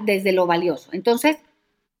hablar desde lo valioso. Entonces,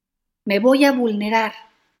 me voy a vulnerar.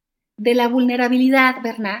 De la vulnerabilidad,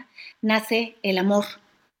 ¿verdad? Nace el amor,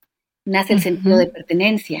 nace el sentido de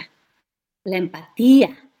pertenencia, la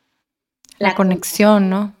empatía. La conexión,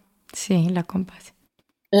 ¿no? Sí, la compasión.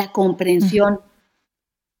 La comprensión,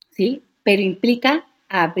 ¿sí? Pero implica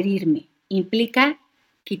abrirme, implica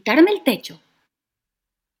quitarme el techo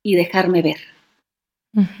y dejarme ver,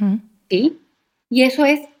 ¿sí? Y eso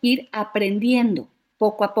es ir aprendiendo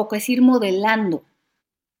poco a poco, es ir modelando.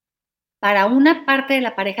 Para una parte de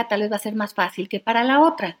la pareja tal vez va a ser más fácil que para la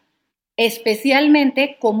otra.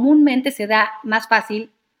 Especialmente, comúnmente se da más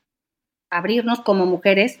fácil abrirnos como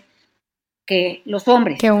mujeres que los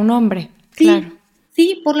hombres. Que un hombre, sí, claro.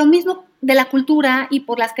 Sí, por lo mismo de la cultura y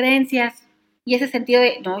por las creencias y ese sentido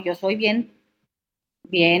de, no, yo soy bien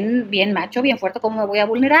bien macho, bien fuerte, ¿cómo me voy a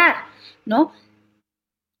vulnerar? ¿No?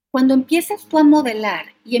 Cuando empiezas tú a modelar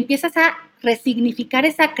y empiezas a resignificar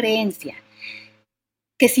esa creencia,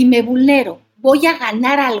 que si me vulnero voy a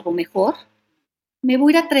ganar algo mejor, me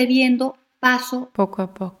voy a ir atreviendo poco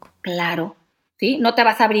a poco. Claro, ¿sí? No te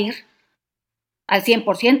vas a abrir al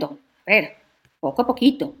 100%. A ver, poco a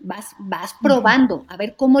poquito, vas probando a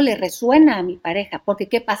ver cómo le resuena a mi pareja, porque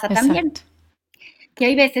 ¿qué pasa también? Exacto. Que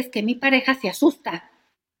hay veces que mi pareja se asusta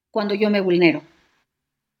cuando yo me vulnero.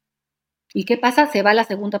 ¿Y qué pasa? Se va a la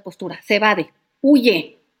segunda postura, se evade,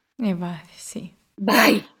 huye. Evade, sí.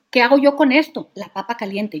 Bye. ¿Qué hago yo con esto? La papa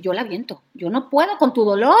caliente, yo la aviento. Yo no puedo con tu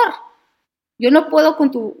dolor. Yo no puedo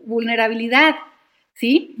con tu vulnerabilidad,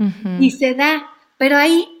 ¿sí? Y se da. Pero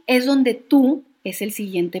ahí es donde tú es el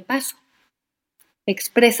siguiente paso.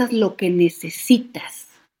 Expresas lo que necesitas,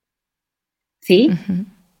 ¿sí?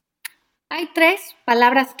 Hay 3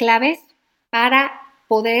 palabras claves para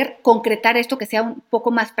poder concretar esto que sea un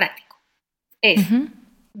poco más práctico. Es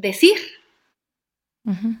decir,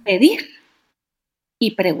 pedir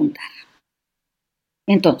y preguntar.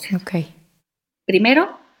 Entonces,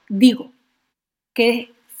 primero digo,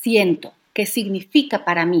 ¿qué siento? ¿Qué significa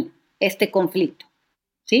para mí este conflicto?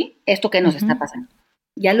 ¿Sí? Esto que nos está pasando.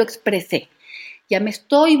 Ya lo expresé. Ya me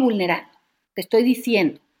estoy vulnerando. Te estoy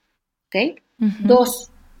diciendo. ¿Ok?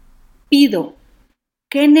 2, pido.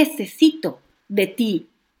 ¿Qué necesito de ti?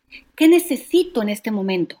 ¿Qué necesito en este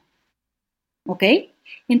momento? ¿Ok?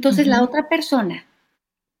 Entonces la otra persona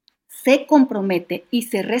se compromete y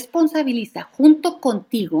se responsabiliza junto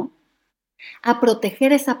contigo a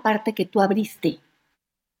proteger esa parte que tú abriste.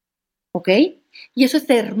 ¿Ok? Y eso es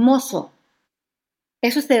hermoso.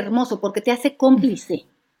 Eso es hermoso porque te hace cómplice.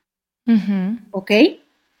 ¿Ok?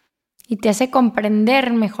 Y te hace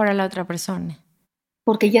comprender mejor a la otra persona.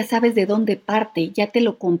 Porque ya sabes de dónde parte, ya te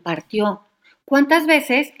lo compartió. ¿Cuántas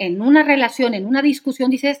veces en una relación, en una discusión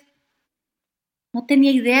dices, no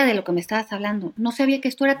tenía idea de lo que me estabas hablando, no sabía que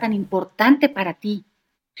esto era tan importante para ti,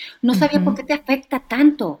 no sabía por qué te afecta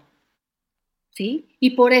tanto, ¿sí?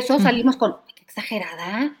 Y por eso salimos con, qué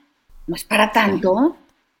exagerada, no es para tanto.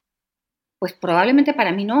 Pues probablemente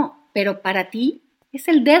para mí no, pero para ti es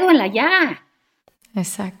el dedo en la llaga.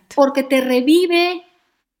 Exacto. Porque te revive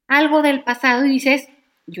algo del pasado y dices,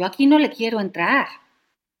 yo aquí no le quiero entrar.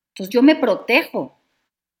 Entonces yo me protejo,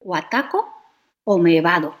 o ataco o me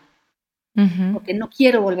evado, porque no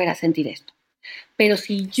quiero volver a sentir esto. Pero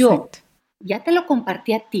si yo ya te lo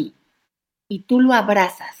compartí a ti y tú lo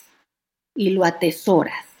abrazas y lo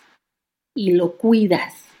atesoras y lo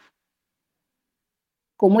cuidas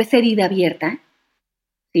como esa herida abierta,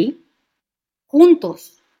 ¿sí?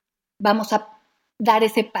 Juntos vamos a dar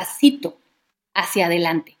ese pasito hacia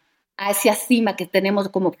adelante, a esa cima que tenemos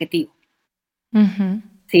como objetivo.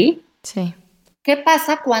 ¿Sí? Sí. ¿Qué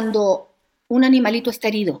pasa cuando un animalito está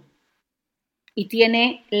herido y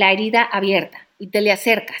tiene la herida abierta y te le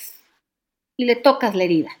acercas y le tocas la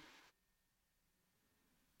herida?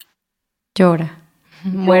 Llora.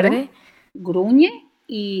 Muerde. Gruñe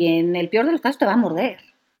y en el peor de los casos te va a morder.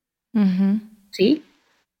 ¿Sí?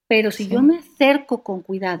 Pero si yo me acerco con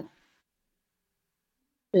cuidado,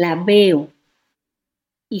 la veo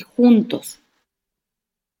y juntos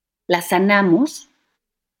la sanamos,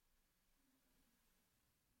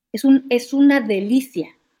 es una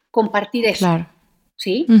delicia compartir eso. Claro.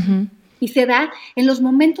 ¿Sí? Y se da en los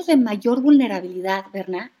momentos de mayor vulnerabilidad,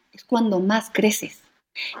 Berna, es cuando más creces,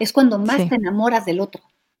 es cuando más te enamoras del otro.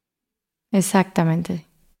 Exactamente.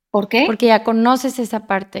 ¿Por qué? Porque ya conoces esa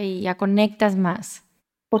parte y ya conectas más.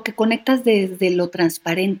 Porque conectas desde lo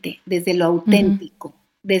transparente, desde lo auténtico,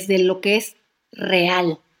 desde lo que es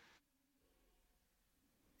real.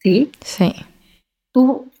 ¿Sí? Sí.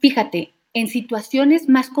 Tú, fíjate, en situaciones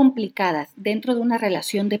más complicadas dentro de una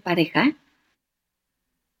relación de pareja,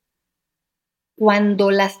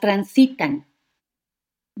 cuando las transitan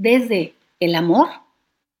desde el amor,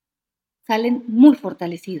 salen muy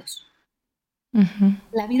fortalecidos.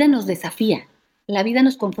 La vida nos desafía, la vida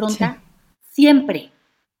nos confronta siempre.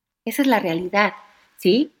 Esa es la realidad,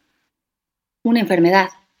 ¿sí? Una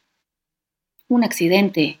enfermedad, un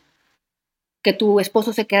accidente, que tu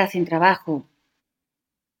esposo se queda sin trabajo.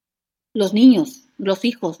 Los niños, los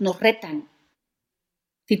hijos nos retan.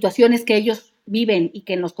 Situaciones que ellos viven y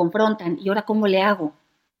que nos confrontan. ¿Y ahora cómo le hago?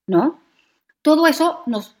 ¿No? Todo eso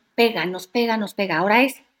nos pega, nos pega, nos pega. Ahora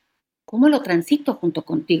es, ¿cómo lo transito junto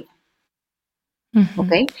contigo?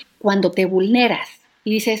 ¿Ok? Cuando te vulneras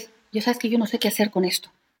y dices, yo sabes que yo no sé qué hacer con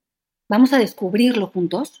esto. Vamos a descubrirlo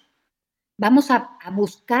juntos. Vamos a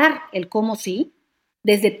buscar el cómo sí,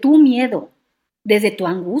 desde tu miedo, desde tu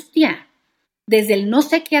angustia, desde el no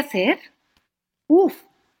sé qué hacer,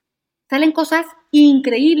 salen cosas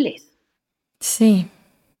increíbles. Sí.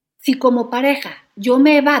 Si como pareja yo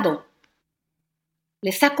me evado,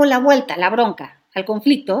 le saco la vuelta, la bronca al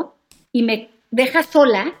conflicto y me deja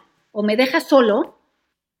sola o me deja solo,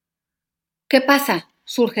 ¿qué pasa?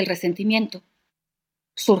 Surge el resentimiento,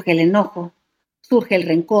 surge el enojo, surge el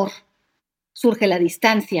rencor, surge la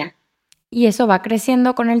distancia. Y eso va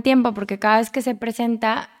creciendo con el tiempo porque cada vez que se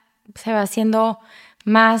presenta se va haciendo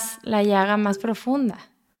más la llaga más profunda.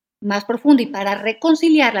 Más profunda, y para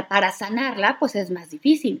reconciliarla, para sanarla, pues es más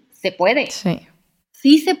difícil. Se puede.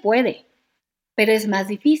 Sí se puede, pero es más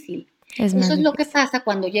difícil. Eso es lo que pasa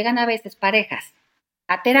cuando llegan a veces parejas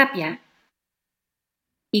a terapia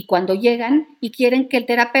y cuando llegan y quieren que el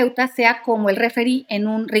terapeuta sea como el referee en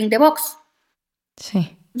un ring de box.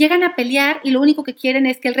 Sí. Llegan a pelear y lo único que quieren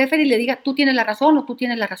es que el referee le diga, tú tienes la razón o tú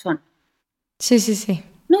tienes la razón. Sí.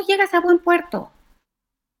 No llegas a buen puerto.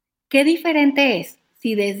 Qué diferente es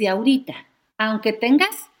si desde ahorita, aunque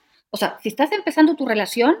tengas, o sea, si estás empezando tu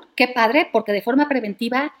relación, qué padre, porque de forma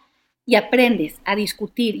preventiva y aprendes a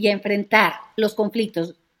discutir y a enfrentar los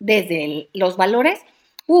conflictos desde los valores,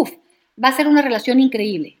 va a ser una relación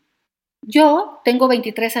increíble. Yo tengo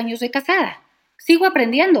 23 años de casada, sigo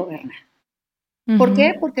aprendiendo, Berna. ¿Por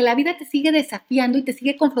qué? Porque la vida te sigue desafiando y te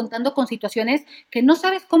sigue confrontando con situaciones que no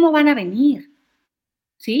sabes cómo van a venir,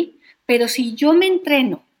 ¿sí? Pero si yo me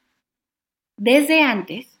entreno desde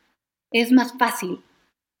antes, es más fácil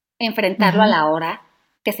enfrentarlo a la hora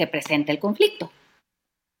que se presente el conflicto.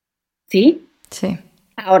 ¿Sí? Sí.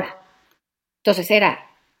 Ahora, entonces era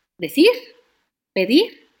decir,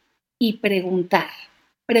 pedir y preguntar.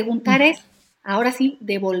 Preguntar es, ahora sí,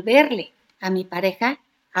 devolverle a mi pareja,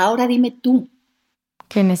 ahora dime tú.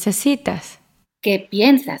 ¿Qué necesitas? ¿Qué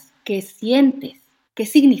piensas? ¿Qué sientes? ¿Qué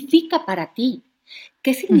significa para ti?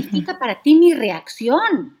 ¿Qué significa para ti mi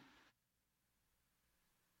reacción?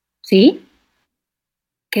 ¿Sí?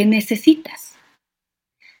 ¿Qué necesitas?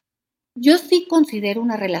 Yo sí considero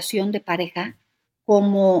una relación de pareja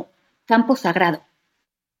como campo sagrado,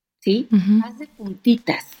 ¿sí? Haz de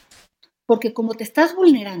puntitas, porque como te estás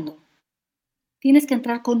vulnerando, tienes que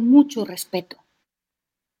entrar con mucho respeto,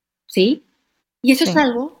 ¿sí? Y eso es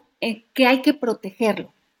algo que hay que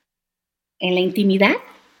protegerlo. En la intimidad,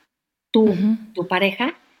 tú, tu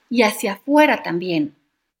pareja, y hacia afuera también.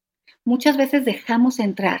 Muchas veces dejamos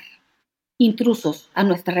entrar intrusos a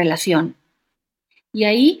nuestra relación y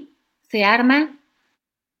ahí se arma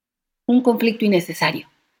un conflicto innecesario.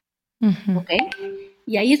 ¿Ok?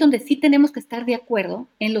 Y ahí es donde sí tenemos que estar de acuerdo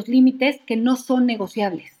en los límites que no son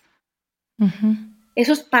negociables.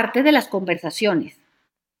 Eso es parte de las conversaciones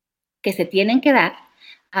que se tienen que dar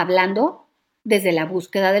hablando desde la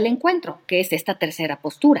búsqueda del encuentro, que es esta tercera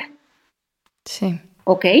postura. Sí.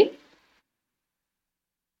 ¿Ok?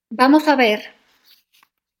 Vamos a ver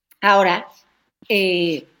ahora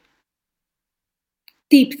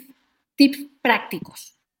tips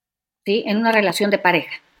prácticos, ¿sí? En una relación de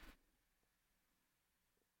pareja.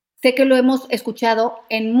 Sé que lo hemos escuchado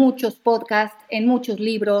en muchos podcasts, en muchos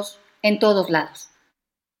libros, en todos lados.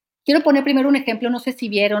 Quiero poner primero un ejemplo, no sé si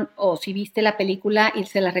vieron o si viste la película y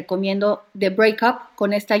se la recomiendo, The Breakup,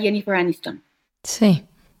 con esta Jennifer Aniston. Sí.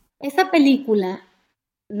 Esa película,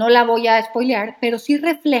 no la voy a spoilear, pero sí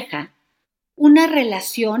refleja una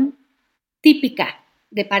relación típica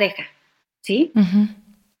de pareja, ¿sí?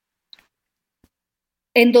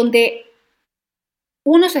 En donde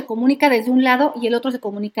uno se comunica desde un lado y el otro se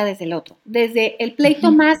comunica desde el otro. Desde el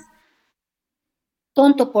pleito más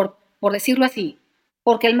tonto, por decirlo así,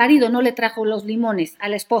 porque el marido no le trajo los limones a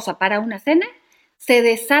la esposa para una cena, se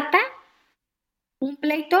desata un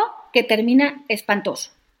pleito que termina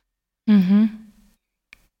espantoso.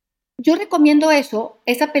 Yo recomiendo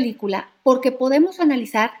esa película, porque podemos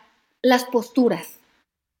analizar las posturas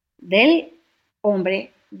del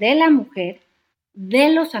hombre, de la mujer,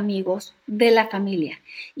 de los amigos, de la familia,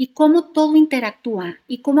 y cómo todo interactúa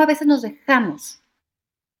y cómo a veces nos dejamos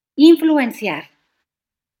influenciar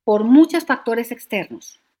por muchos factores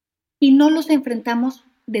externos y no los enfrentamos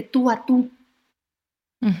de tú a tú.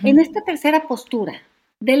 En esta tercera postura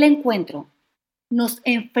del encuentro, nos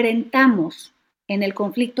enfrentamos en el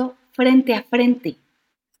conflicto frente a frente.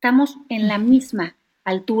 Estamos en la misma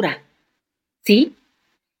altura, ¿sí?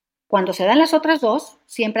 Cuando se dan las otras dos,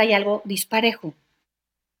 siempre hay algo disparejo,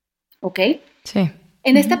 ¿ok? Sí.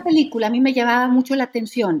 En esta película a mí me llamaba mucho la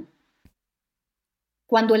atención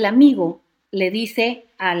cuando el amigo le dice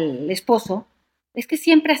al esposo, es que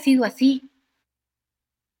siempre ha sido así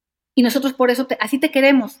y nosotros por eso así te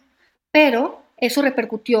queremos, pero eso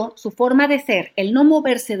repercutió, su forma de ser, el no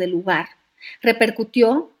moverse del lugar,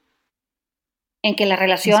 repercutió en que la de su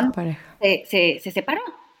relación pareja. se separó,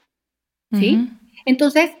 ¿sí? Ujú.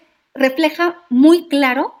 Entonces, refleja muy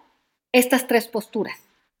claro estas 3 posturas.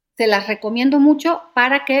 Se las recomiendo mucho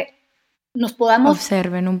para que nos podamos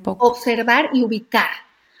Observen un poco. observar y ubicar,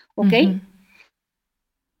 ¿ok? Ujú.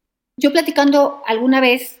 Yo platicando alguna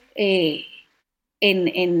vez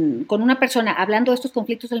con una persona, hablando de estos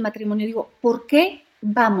conflictos del matrimonio, digo, ¿por qué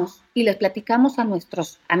vamos y les platicamos a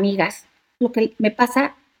nuestras amigas lo que me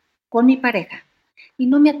pasa con mi pareja y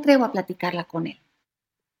no me atrevo a platicarla con él?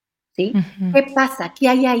 ¿Sí? Ujú. ¿Qué pasa? ¿Qué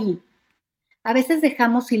hay ahí? A veces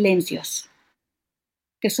dejamos silencios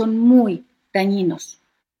que son muy dañinos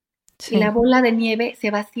y la Sí. bola de nieve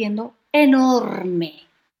se va haciendo enorme,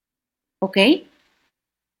 ¿ok?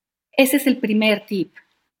 Ese es el primer tip,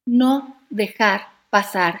 no dejar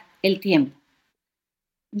pasar el tiempo.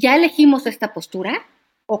 ¿Ya elegimos esta postura?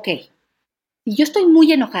 Ok. Si yo estoy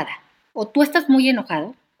muy enojada o tú estás muy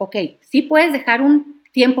enojado, ok, sí puedes dejar un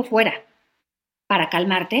tiempo fuera para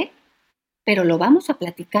calmarte, pero lo vamos a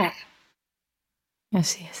platicar,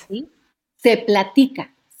 Así es. ¿sí? Se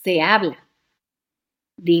platica, se habla.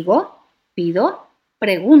 Digo, pido,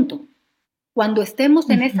 pregunto, cuando estemos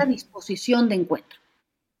en Ujú. esa disposición de encuentro,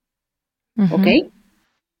 ¿ok? Ujú.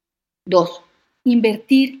 2,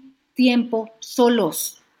 invertir tiempo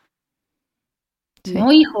solos, Sí.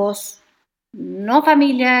 no hijos, no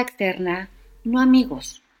familia externa, no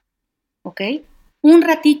amigos, ¿ok? Un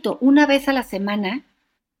ratito, una vez a la semana,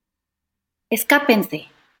 escápense.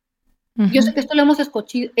 Yo sé Ujú. que esto lo hemos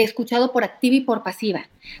escuchado por activa y por pasiva,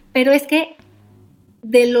 pero es que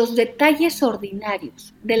de los detalles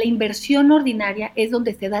ordinarios, de la inversión ordinaria, es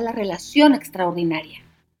donde se da la relación extraordinaria,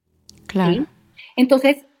 Claro. ¿sí?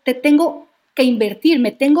 Entonces, te tengo que invertir,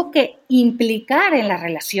 me tengo que implicar en la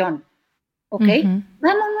relación, ¿ok? Ujú.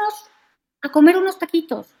 Vámonos a comer unos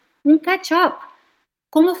taquitos, un catch up.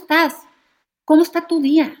 ¿Cómo estás? ¿Cómo está tu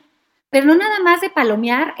día? Pero no nada más de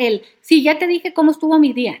palomear el, sí, ya te dije cómo estuvo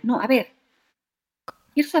mi día. No, a ver,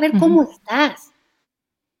 quiero saber Ujú. cómo estás,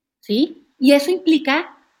 ¿sí? Y eso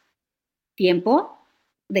implica tiempo,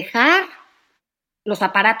 dejar los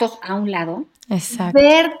aparatos a un lado, Exacto.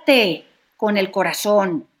 verte con el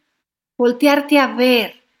corazón, voltearte a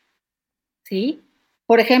ver, ¿sí?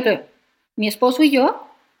 Por ejemplo, mi esposo y yo,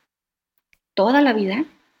 toda la vida,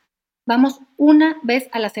 vamos una vez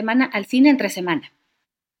a la semana al cine entre semana.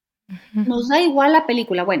 Ujú. Nos da igual la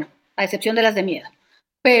película, bueno, a excepción de las de miedo,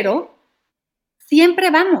 pero siempre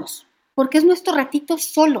vamos, porque es nuestro ratito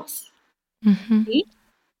solos, Ujú. ¿sí?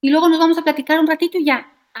 Y luego nos vamos a platicar un ratito y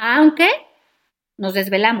ya, aunque nos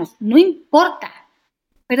desvelamos, no importa,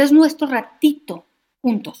 pero es nuestro ratito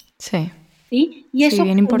juntos, Sí. ¿sí? Y Sí, eso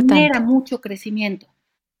bien genera importante. mucho crecimiento,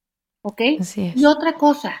 ¿ok? Así Y es. otra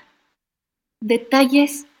cosa,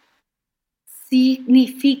 detalles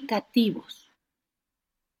significativos,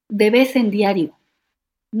 de vez en diario,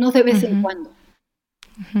 no de vez en Ujú. cuando,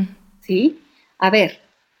 Ujú. ¿sí? A ver,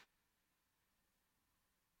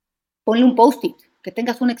 ponle un post-it, que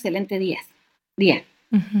tengas un excelente día.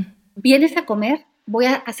 Ujú. Vienes a comer, voy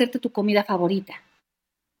a hacerte tu comida favorita,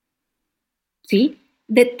 ¿sí?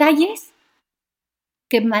 Detalles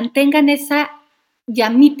que mantengan esa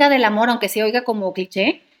llamita del amor, aunque se oiga como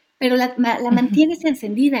cliché, pero la Ujú. mantienes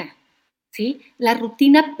encendida, ¿sí? La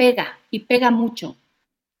rutina pega y pega mucho.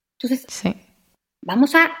 Entonces, Sí.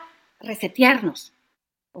 vamos a resetearnos,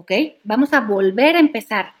 ¿ok? Vamos a volver a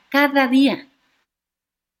empezar cada día,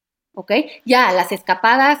 ¿ok? Ya las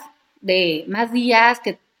escapadas de más días,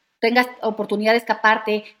 que tengas oportunidad de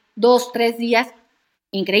escaparte 2, 3 días,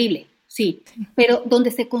 increíble, sí, pero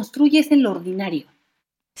donde se construye es en lo ordinario,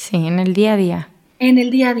 Sí, en el día a día. en el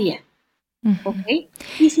día a día, ¿ok? Ujú.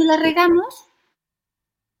 Y si la Y regamos,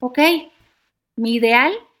 ¿ok? Mi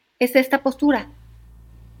ideal es esta postura.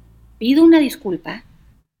 Pido una disculpa,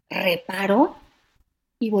 reparo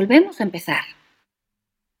y volvemos a empezar,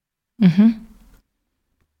 ujú.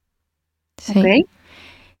 ¿ok? Sí.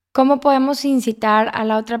 ¿Cómo podemos incitar a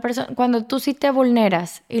la otra persona cuando tú sí te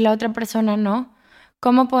vulneras y la otra persona no?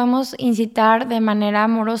 ¿Cómo podemos incitar de manera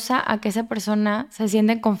amorosa a que esa persona se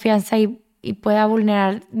sienta en confianza y pueda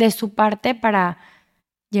vulnerar de su parte para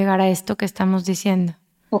llegar a esto que estamos diciendo?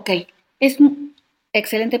 Ok, es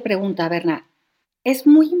excelente pregunta, Berna. Es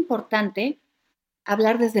muy importante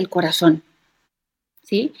hablar desde el corazón,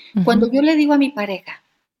 ¿sí? Ujú. Cuando yo le digo a mi pareja,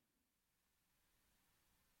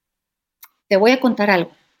 te voy a contar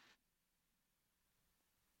algo,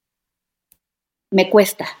 me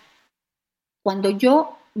cuesta. Cuando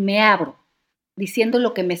yo me abro diciendo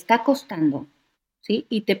lo que me está costando, ¿sí?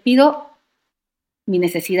 Y te pido mi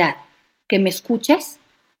necesidad, que me escuches,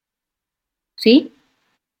 ¿sí?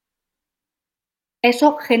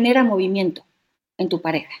 Eso genera movimiento. en tu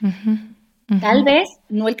pareja. Ujú. Tal vez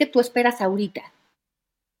no el que tú esperas ahorita,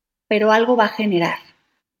 pero algo va a generar,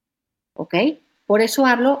 ¿ok? Por eso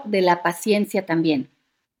hablo de la paciencia también,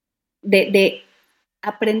 de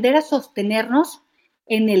aprender a sostenernos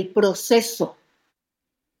en el proceso,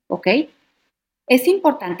 ¿ok? Es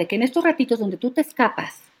importante que en estos ratitos donde tú te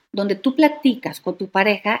escapas, donde tú platicas con tu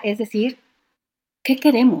pareja, es decir, ¿qué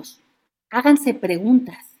queremos? Háganse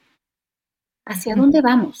preguntas. ¿Hacia dónde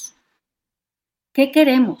vamos? ¿Qué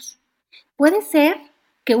queremos? Puede ser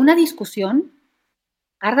que una discusión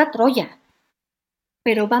arda Troya,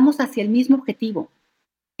 pero vamos hacia el mismo objetivo.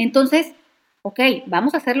 Entonces, ok,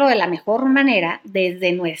 vamos a hacerlo de la mejor manera,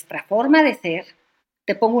 desde nuestra forma de ser.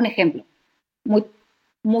 Te pongo un ejemplo muy,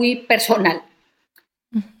 muy personal.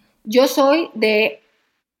 Yo soy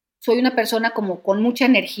una persona como con mucha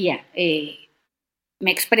energía,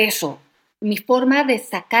 me expreso. Mi forma de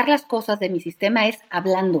sacar las cosas de mi sistema es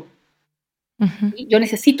hablando. Ujú. ¿Sí? Yo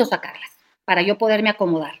necesito sacarlas para yo poderme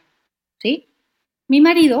acomodar, ¿sí? Mi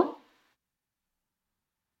marido,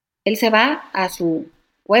 él se va a su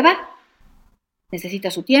cueva, necesita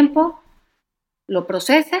su tiempo, lo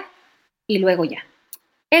procesa y luego ya.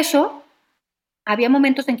 Eso, había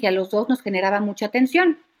momentos en que a los dos nos generaba mucha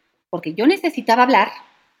tensión, porque yo necesitaba hablar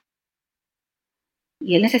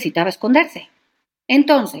y él necesitaba esconderse.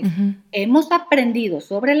 Entonces, Ujú. hemos aprendido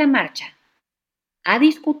sobre la marcha a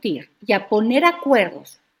discutir y a poner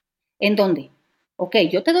acuerdos en donde, ok,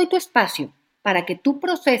 yo te doy tu espacio para que tú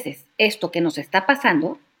proceses esto que nos está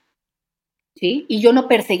pasando, ¿sí? Y yo no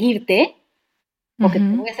perseguirte, porque te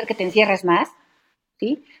voy a hacer que te encierres más,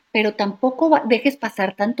 ¿sí? Pero tampoco dejes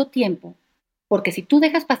pasar tanto tiempo, porque si tú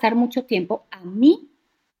dejas pasar mucho tiempo, a mí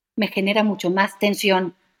me genera mucho más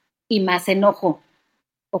tensión y más enojo,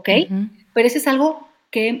 ¿ok? Ujú. Pero eso es algo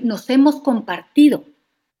que nos hemos compartido.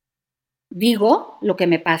 Digo lo que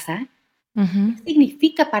me pasa. Ujú. ¿Qué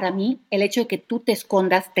significa para mí el hecho de que tú te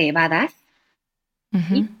escondas, te evadas?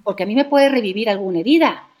 ¿Sí? Ujú. Porque a mí me puede revivir alguna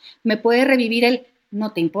herida, me puede revivir el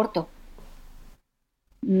no te importo,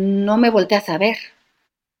 no me volteas a ver,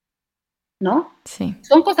 ¿no? Sí.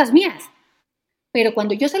 Son cosas mías, pero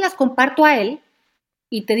cuando yo se las comparto a él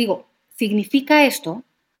y te digo, significa esto,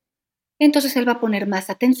 entonces él va a poner más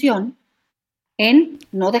atención en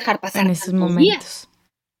no dejar En pasar esos tantos días,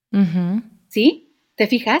 momentos. Ujú. ¿sí? ¿Te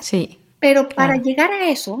fijas? Sí, Pero para claro. llegar a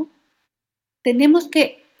eso, tenemos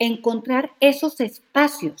que encontrar esos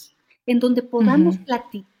espacios en donde podamos Ujú.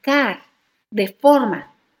 platicar de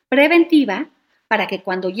forma preventiva para que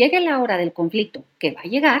cuando llegue la hora del conflicto, que va a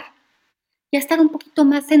llegar, ya estar un poquito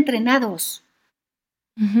más entrenados,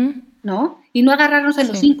 Ujú. ¿no? Y no agarrarnos en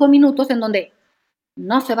los Sí. 5 minutos en donde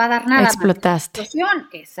no se va a dar nada más que Explotaste. explosión.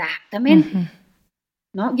 Exactamente, Ujú.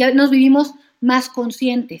 ¿no? Ya nos vivimos más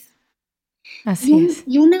conscientes. Así es.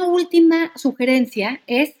 Y una última sugerencia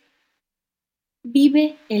es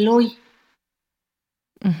vive el hoy.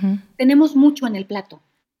 Ujú. Tenemos mucho en el plato.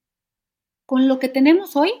 Con lo que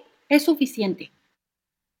tenemos hoy es suficiente,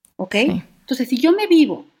 ¿ok? Sí. Entonces, si yo me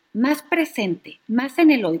vivo más presente, más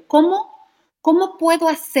en el hoy, ¿cómo puedo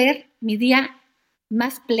hacer mi día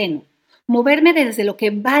más pleno? Moverme desde lo que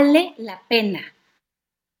vale la pena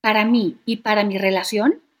para mí y para mi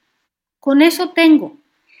relación. Con eso tengo,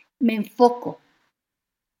 me enfoco,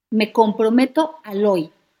 me comprometo al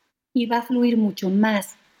hoy y va a fluir mucho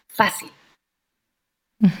más fácil.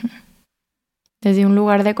 Ujú. Desde un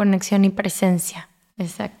lugar de conexión y presencia.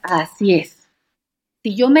 Exacto. Así es.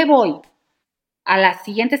 Si yo me voy a la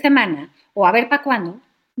siguiente semana o a ver para cuándo,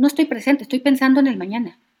 no estoy presente, estoy pensando en el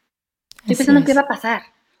mañana. Estoy Así pensando en qué va es. a pasar.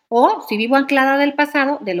 O si vivo anclada del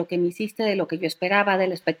pasado, de lo que me hiciste, de lo que yo esperaba, de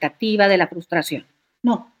la expectativa, de la frustración.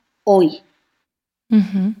 No, hoy.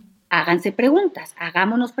 Ujú. Háganse preguntas,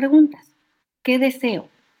 hagámonos preguntas. ¿Qué deseo?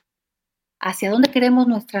 ¿Hacia dónde queremos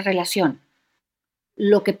nuestra relación?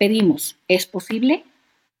 ¿Lo que pedimos es posible?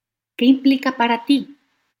 ¿Qué implica para ti?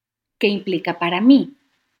 ¿Qué implica para mí?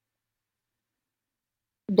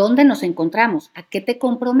 ¿Dónde nos encontramos? ¿A qué te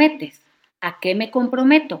comprometes? ¿A qué me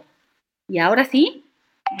comprometo? Y ahora sí,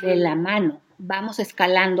 de la mano, vamos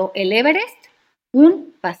escalando el Everest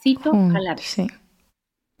un pasito a la vez. Sí.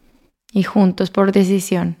 Y juntos por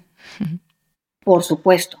decisión. Por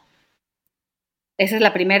supuesto. Esa es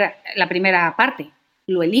la primera parte.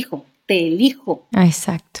 Lo elijo, te elijo, Ah,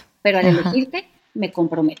 exacto. pero al Ajá. elegirte me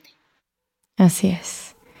compromete. Así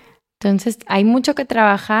es. Entonces, hay mucho que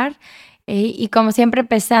trabajar y como siempre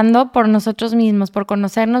empezando por nosotros mismos, por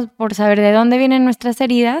conocernos, por saber de dónde vienen nuestras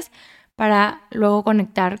heridas para luego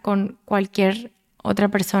conectar con cualquier otra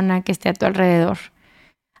persona que esté a tu alrededor.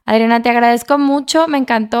 Adriana, te agradezco mucho, me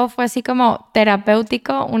encantó, fue así como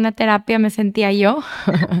terapéutico, una terapia me sentía yo.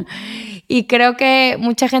 y creo que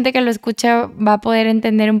mucha gente que lo escucha va a poder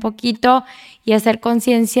entender un poquito y hacer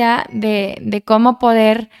conciencia de cómo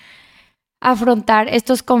poder afrontar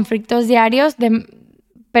estos conflictos diarios,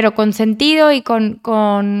 pero con sentido y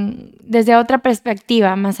desde otra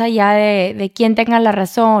perspectiva, más allá de quién tenga la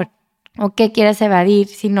razón o qué quieras evadir,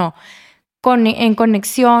 sino en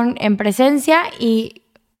conexión, en presencia y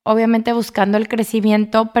obviamente buscando el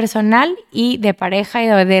crecimiento personal y de pareja y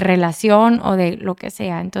de relación o de lo que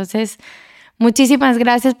sea. Entonces, muchísimas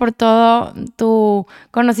gracias por todo tu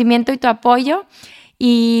conocimiento y tu apoyo.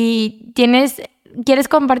 Y ¿quieres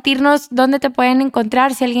compartirnos dónde te pueden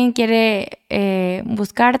encontrar si alguien quiere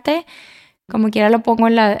buscarte? Como quiera lo pongo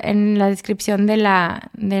en la descripción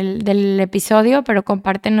del episodio, pero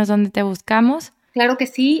compártenos dónde te buscamos. Claro que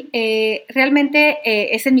sí. Realmente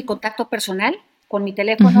es en mi contacto personal, con mi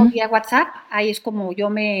teléfono vía WhatsApp. Ahí es como yo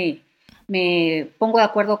me pongo de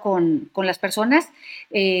acuerdo con las personas,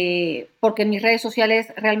 porque en mis redes sociales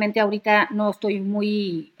realmente ahorita no estoy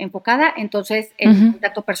muy enfocada, entonces en mi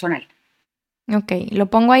contacto personal. Ok, lo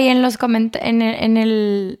pongo ahí en los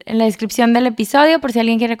en la descripción del episodio por si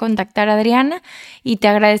alguien quiere contactar a Adriana, y te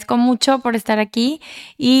agradezco mucho por estar aquí.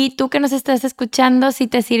 Y tú que nos estás escuchando, si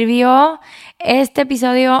te sirvió este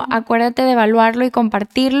episodio, acuérdate de evaluarlo y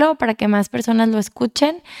compartirlo para que más personas lo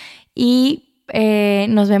escuchen, y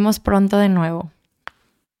nos vemos pronto de nuevo.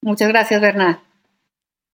 Muchas gracias, Berna.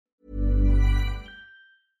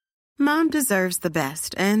 Mom deserves the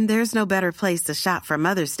best, and there's no better place to shop for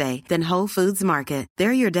Mother's Day than Whole Foods Market.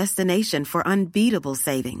 They're your destination for unbeatable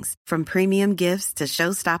savings, from premium gifts to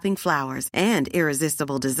show-stopping flowers and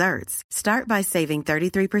irresistible desserts. Start by saving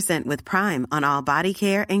 33% with Prime on all body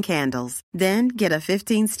care and candles. Then get a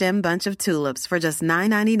 15-stem bunch of tulips for just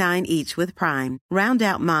 $9.99 each with Prime. Round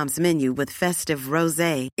out Mom's menu with festive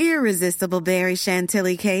rosé, irresistible berry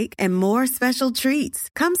chantilly cake, and more special treats.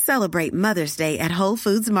 Come celebrate Mother's Day at Whole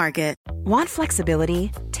Foods Market. Want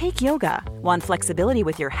flexibility? Take yoga. Want flexibility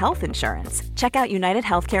with your health insurance? Check out United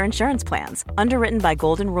Healthcare Insurance Plans. Underwritten by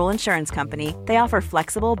Golden Rule Insurance Company, they offer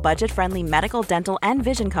flexible, budget-friendly medical, dental, and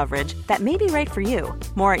vision coverage that may be right for you.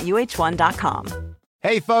 More at uh1.com.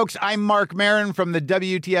 Hey, folks, I'm Mark Maron from the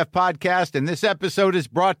WTF Podcast, and this episode is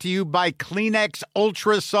brought to you by Kleenex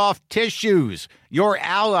Ultra Soft Tissues, your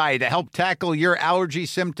ally to help tackle your allergy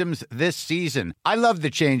symptoms this season. I love the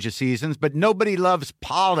change of seasons, but nobody loves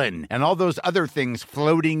pollen and all those other things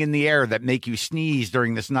floating in the air that make you sneeze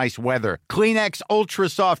during this nice weather. Kleenex Ultra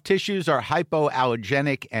Soft Tissues are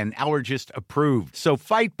hypoallergenic and allergist approved, so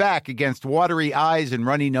fight back against watery eyes and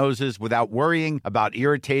runny noses without worrying about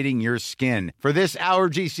irritating your skin. For this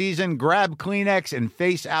allergy season, grab Kleenex and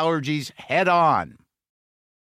face allergies head on.